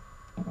the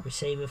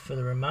receiver for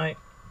the remote.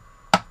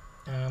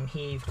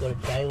 Here you've got a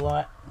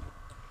daylight,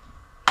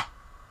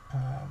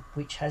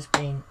 which has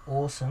been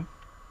awesome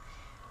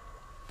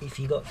if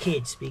you got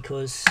kids,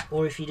 because,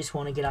 or if you just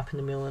want to get up in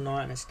the middle of the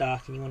night and it's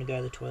dark and you want to go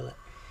to the toilet,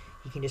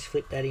 you can just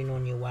flip that in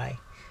on your way.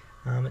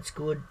 It's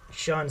good,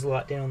 shines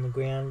light down on the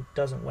ground,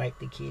 doesn't wake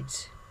the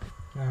kids.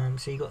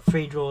 So you've got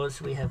 3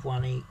 drawers, we have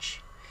 1 each.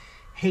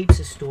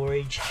 Heaps of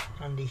storage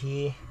under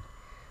here.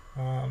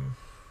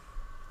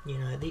 You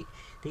know,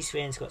 this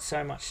van's got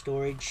so much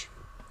storage.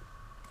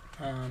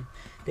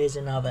 There's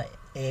another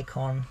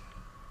aircon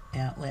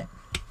outlet.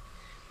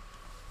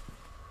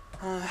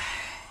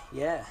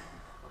 Yeah,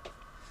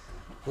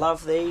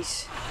 love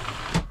these,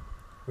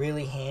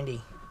 really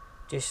handy.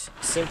 Just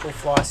simple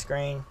fly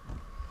screen,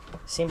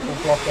 simple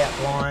block out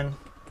blind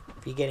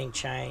if you're getting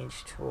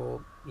changed,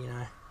 or you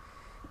know,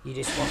 you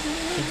just want,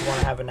 kids want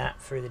to have a nap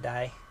through the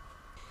day.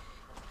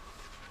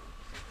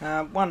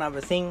 One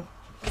other thing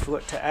I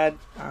forgot to add,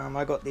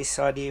 I got this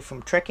idea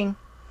from trekking,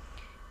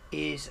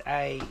 is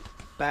a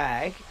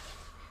bag.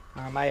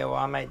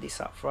 AOR made this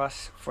up for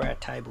us for our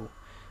table,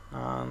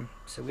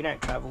 so we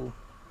don't travel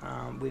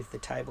with the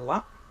table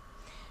up.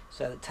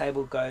 So the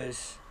table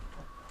goes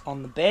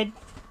on the bed,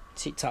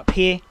 sits up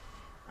here.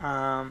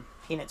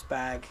 In its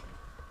bag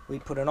we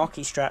put an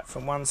Oki strap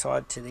from one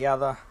side to the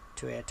other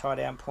to our tie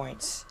down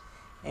points,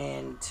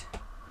 and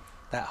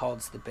that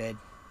holds the bed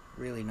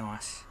really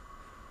nice.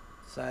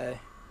 So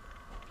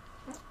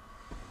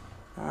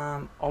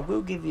I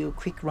will give you a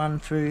quick run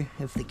through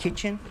of the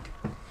kitchen.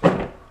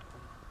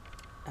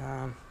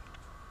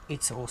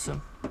 It's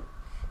awesome,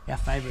 our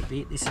favourite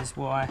bit. This is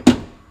why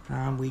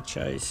we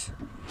chose,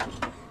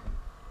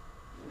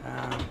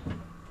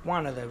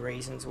 one of the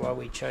reasons why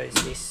we chose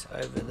this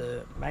over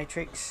the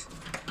Matrix.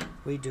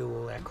 We do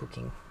all our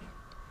cooking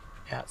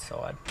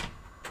outside,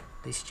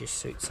 this just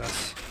suits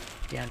us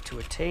down to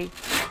a T.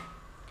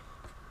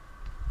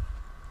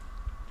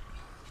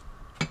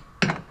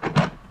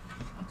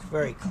 It's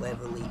very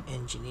cleverly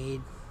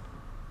engineered.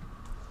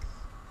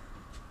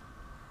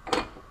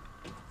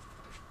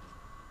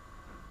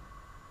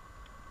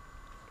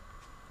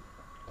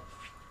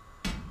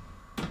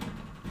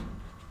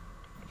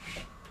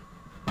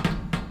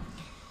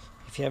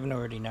 If you haven't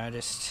already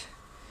noticed,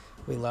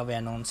 we love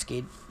our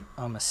non-skid.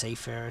 I'm a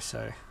seafarer,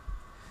 so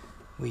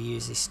we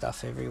use this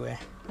stuff everywhere.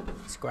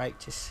 It's great.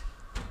 Just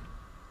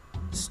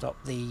stop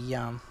the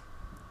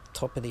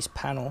top of this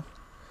panel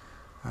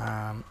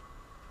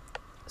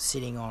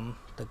sitting on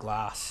the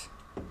glass.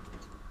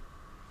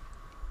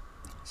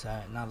 So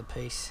another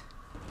piece.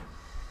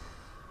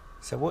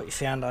 So what you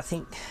found, I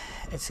think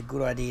it's a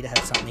good idea to have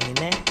something in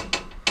there,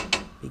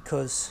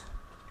 because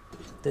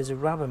there's a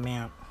rubber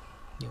mount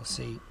you'll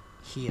see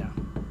here,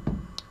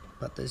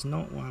 but there's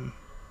not one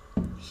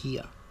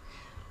here,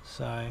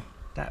 so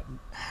that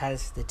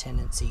has the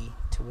tendency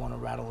to want to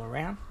rattle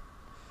around.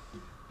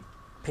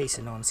 Piece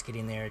of non-skid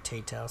in there, a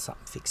T-tail,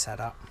 something, fix that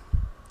up.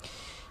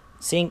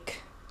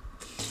 Sink,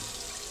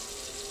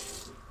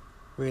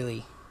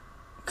 really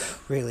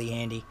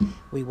handy.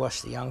 We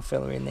wash the young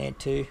fella in there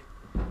too.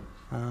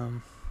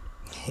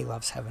 He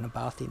loves having a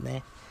bath in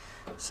there.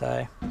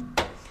 So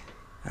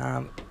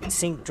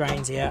sink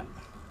drains out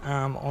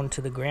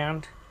onto the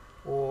ground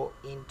or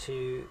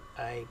into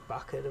a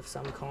bucket of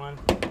some kind.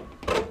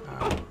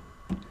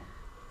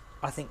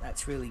 I think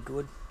that's really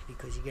good,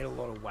 because you get a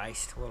lot of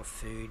waste, a lot of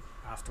food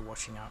after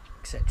washing up,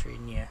 etc.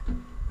 in your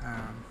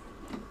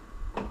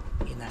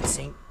in that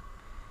sink.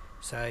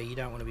 So you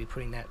don't want to be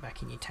putting that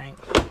back in your tank.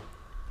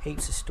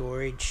 Heaps of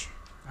storage.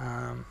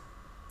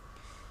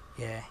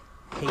 Yeah,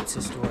 heaps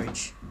of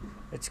storage.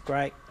 It's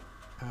great.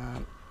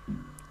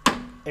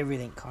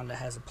 Everything kind of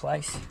has a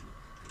place.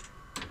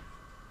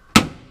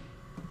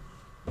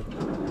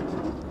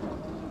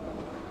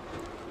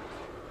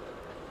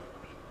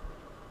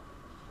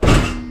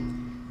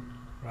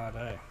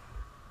 Righto.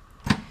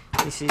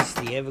 This is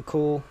the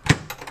Evercool.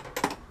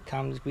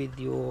 Comes with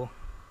your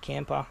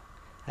camper,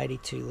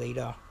 82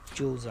 litre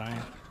dual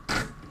zone.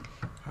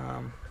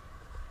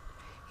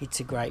 It's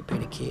a great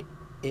bit of kit.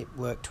 It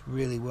worked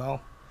really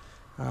well.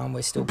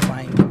 We're still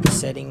playing with the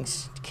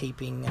settings,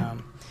 keeping.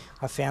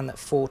 I found that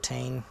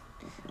 14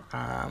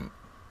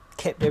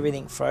 kept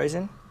everything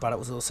frozen, but it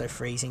was also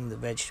freezing the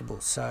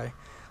vegetables. So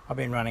I've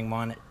been running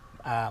mine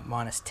at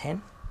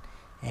 -10.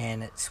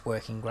 And it's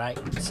working great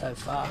so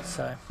far.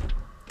 So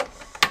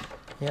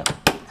yep,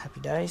 happy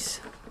days.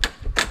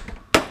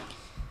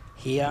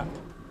 Here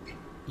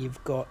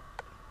you've got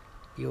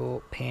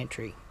your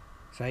pantry,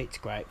 so it's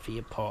great for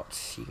your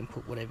pots. You can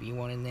put whatever you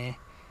want in there.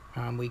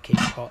 We keep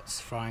pots,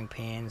 frying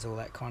pans, all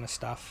that kind of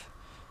stuff.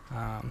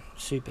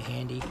 Super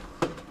handy.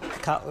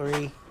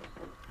 Cutlery,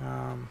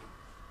 yeah,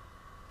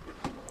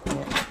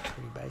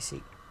 pretty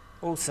basic.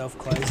 All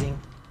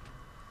self-closing,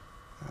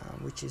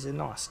 which is a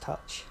nice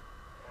touch.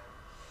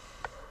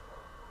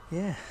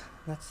 Yeah,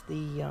 that's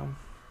the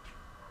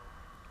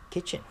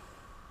kitchen.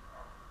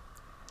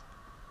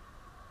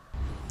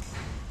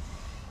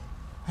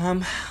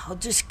 I'll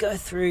just go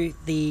through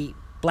the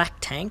black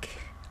tank.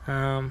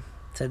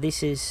 So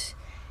this is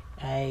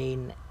a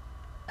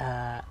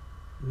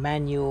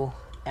manual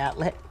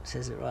outlet, it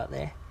says it right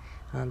there.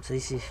 So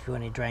this is if you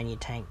want to drain your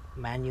tank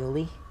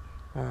manually,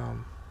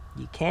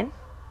 you can.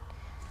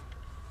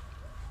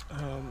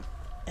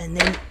 And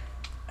then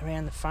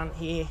around the front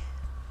here,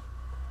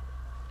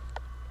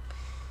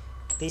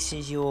 this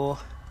is your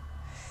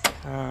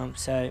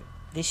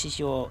this is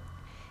your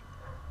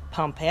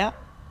pump out.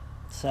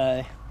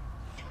 So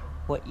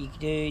what you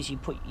do is you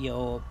put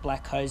your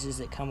black hoses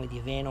that come with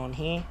your van on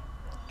here,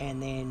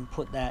 and then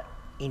put that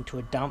into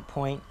a dump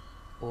point,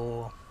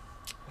 or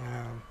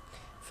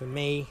for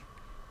me,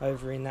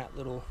 over in that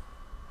little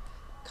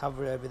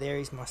cover over there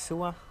is my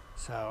sewer,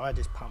 so I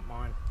just pump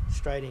mine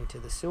straight into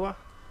the sewer,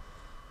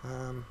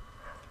 and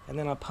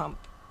then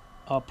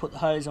I'll put the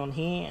hose on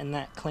here, and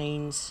that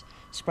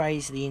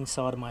sprays the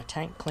inside of my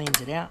tank,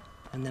 cleans it out,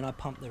 and then I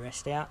pump the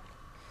rest out.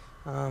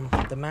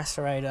 The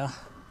macerator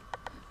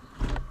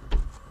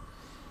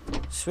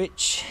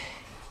switch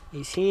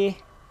is here.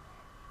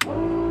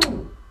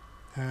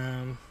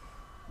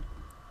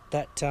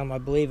 I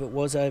believe it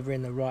was over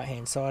in the right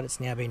hand side. It's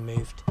now been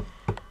moved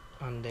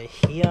under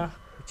here,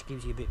 which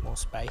gives you a bit more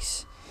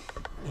space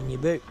in your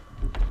boot.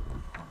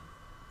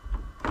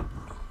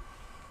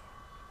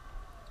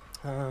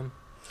 While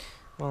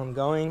I'm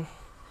going,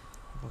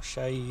 I'll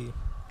show you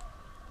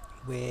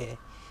where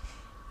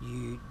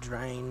you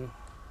drain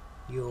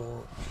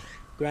your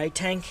grey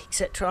tank,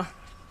 etc.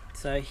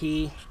 So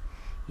here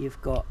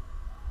you've got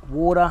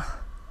water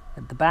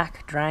at the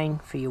back, drain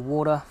for your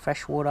water,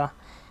 fresh water.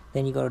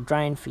 Then you've got a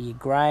drain for your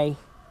grey,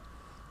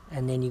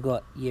 and then you've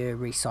got your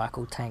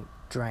recycle tank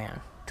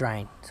drain.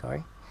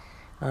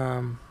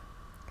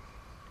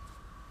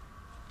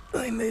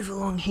 We move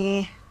along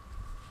here.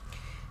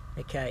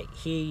 Okay,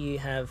 here you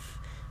have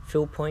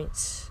fill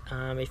points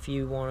if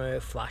you want to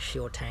flush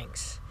your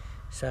tanks.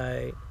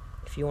 So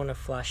if you want to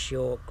flush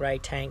your grey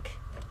tank,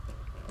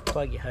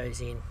 plug your hose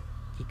in,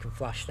 you can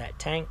flush that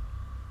tank.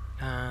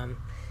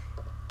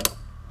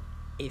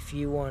 If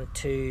you want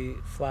to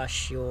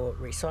flush your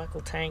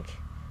recycle tank,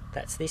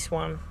 that's this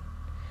one.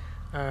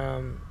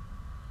 And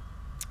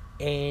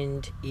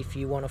if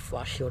you want to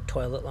flush your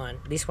toilet line,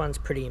 this one's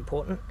pretty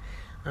important.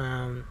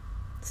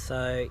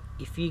 So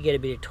if you get a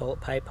bit of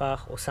toilet paper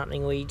or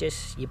something, where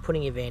you're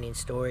putting your van in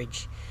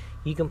storage,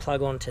 you can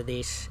plug onto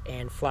this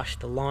and flush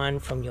the line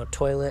from your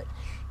toilet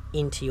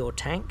into your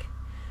tank.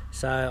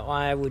 So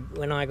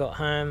when I got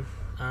home,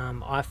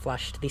 I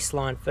flushed this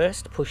line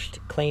first, pushed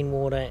clean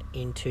water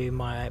into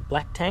my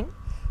black tank,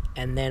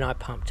 and then I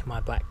pumped my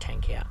black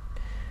tank out.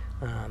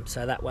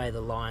 So that way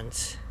the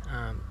line's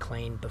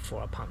clean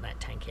before I pump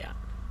that tank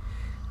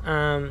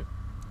out.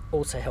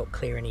 Also help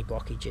clear any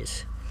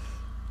blockages.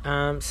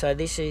 So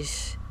this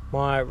is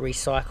my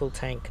recycle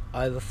tank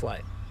overflow.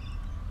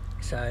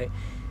 So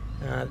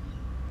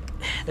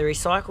the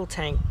recycle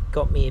tank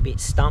got me a bit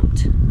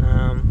stumped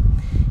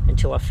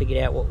until I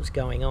figured out what was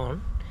going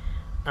on.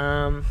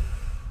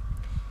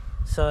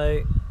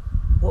 So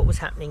what was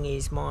happening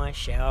is my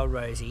shower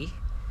Rosie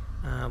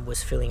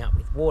was filling up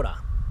with water.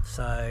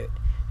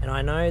 And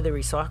I know the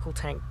recycle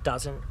tank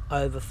doesn't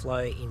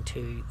overflow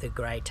into the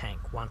grey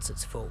tank once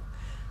it's full.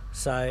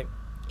 So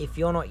if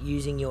you're not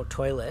using your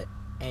toilet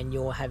and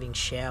you're having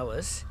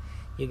showers,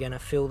 you're going to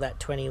fill that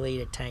 20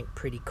 litre tank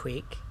pretty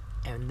quick,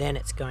 and then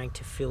it's going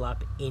to fill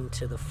up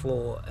into the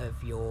floor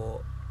of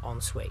your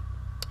ensuite,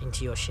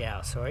 into your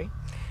shower, sorry.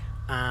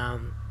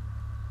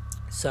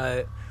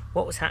 So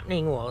what was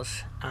happening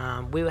was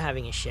we were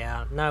having a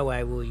shower, no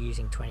way we were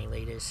using 20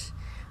 litres,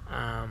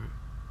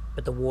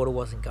 but the water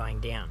wasn't going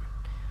down.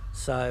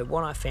 So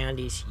what I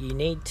found is you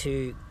need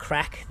to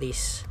crack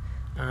this.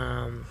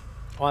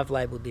 I've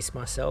labelled this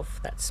myself,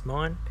 that's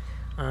mine.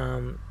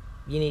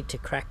 You need to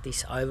crack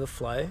this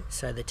overflow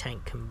so the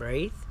tank can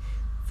breathe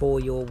for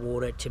your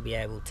water to be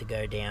able to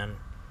go down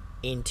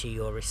into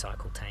your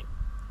recycle tank.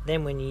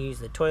 Then when you use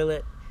the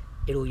toilet,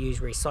 it'll use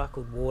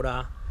recycled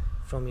water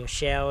from your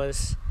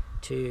showers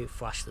to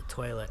flush the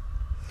toilet.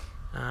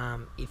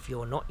 If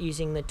you're not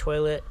using the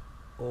toilet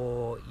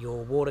or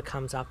your water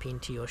comes up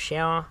into your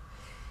shower,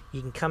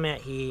 you can come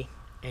out here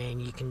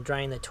and you can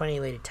drain the 20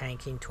 litre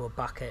tank into a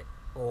bucket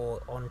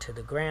or onto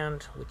the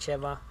ground,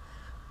 whichever,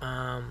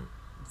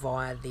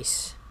 via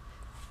this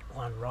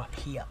one right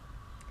here.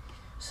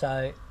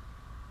 So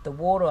the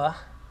water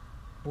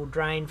will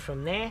drain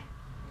from there.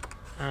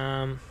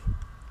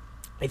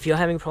 If you're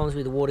having problems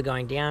with the water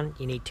going down,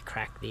 you need to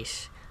crack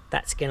this.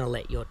 That's going to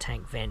let your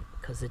tank vent,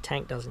 because the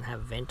tank doesn't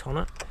have a vent on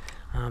it,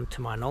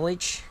 to my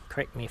knowledge.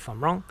 Correct me if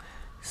I'm wrong.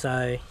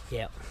 So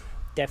yeah,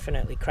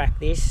 definitely crack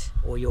this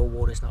or your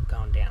water's not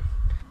going down.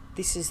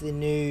 This is the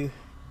new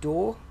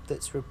door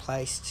that's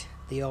replaced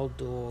the old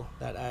door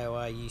that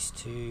AOR used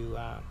to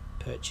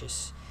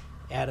purchase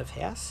out of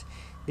house.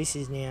 This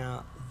is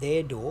now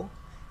their door,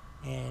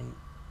 and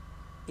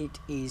it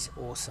is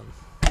awesome.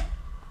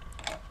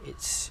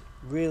 It's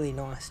really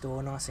nice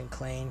door, nice and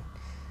clean.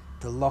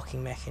 The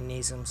locking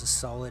mechanisms are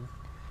solid.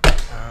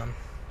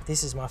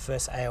 This is my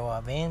first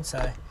AOR van,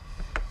 so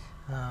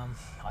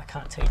I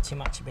can't tell you too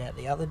much about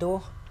the other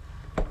door,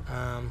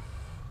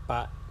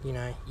 but you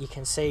know, you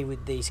can see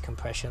with these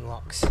compression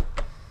locks,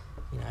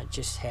 you know,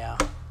 just how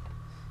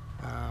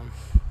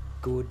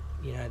good,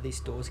 you know, this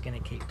door's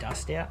going to keep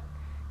dust out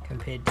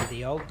compared to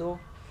the old door.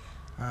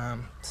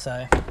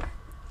 So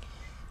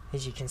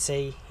as you can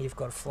see, you've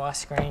got a fly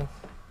screen.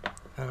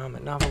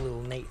 Another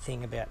little neat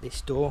thing about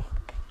this door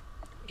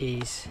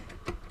is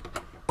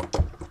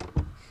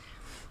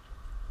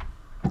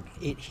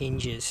it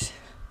hinges.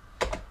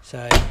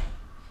 So,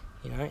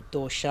 you know,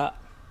 door shut,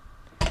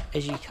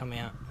 as you come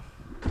out,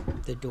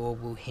 the door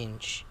will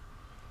hinge,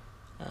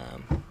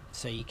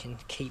 so you can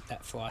keep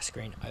that fly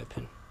screen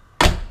open.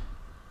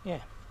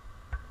 Yeah.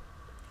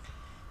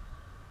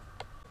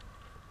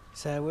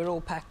 So we're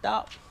all packed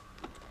up,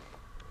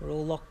 we're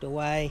all locked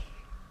away.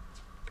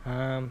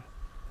 They're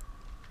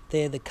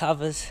the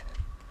covers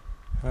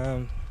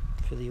for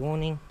the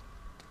awning.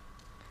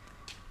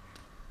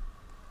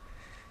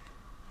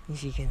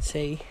 As you can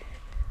see,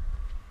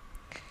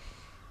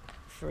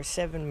 for a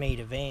 7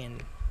 metre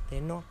van,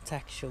 they're not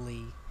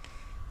actually,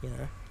 you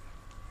know,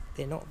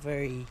 they're not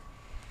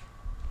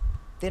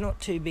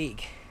too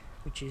big,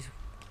 which is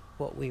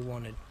what we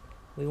wanted.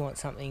 We want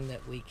something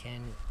that we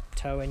can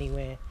tow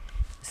anywhere,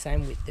 the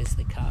same width as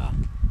the car.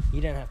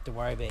 You don't have to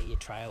worry about your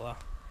trailer,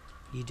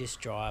 you just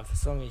drive.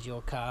 As long as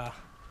your car,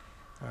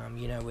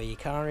 you know where your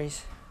car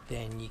is,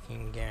 then you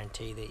can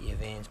guarantee that your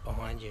van's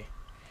behind you.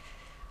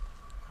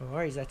 No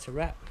worries, that's a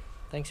wrap.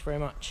 Thanks very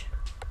much.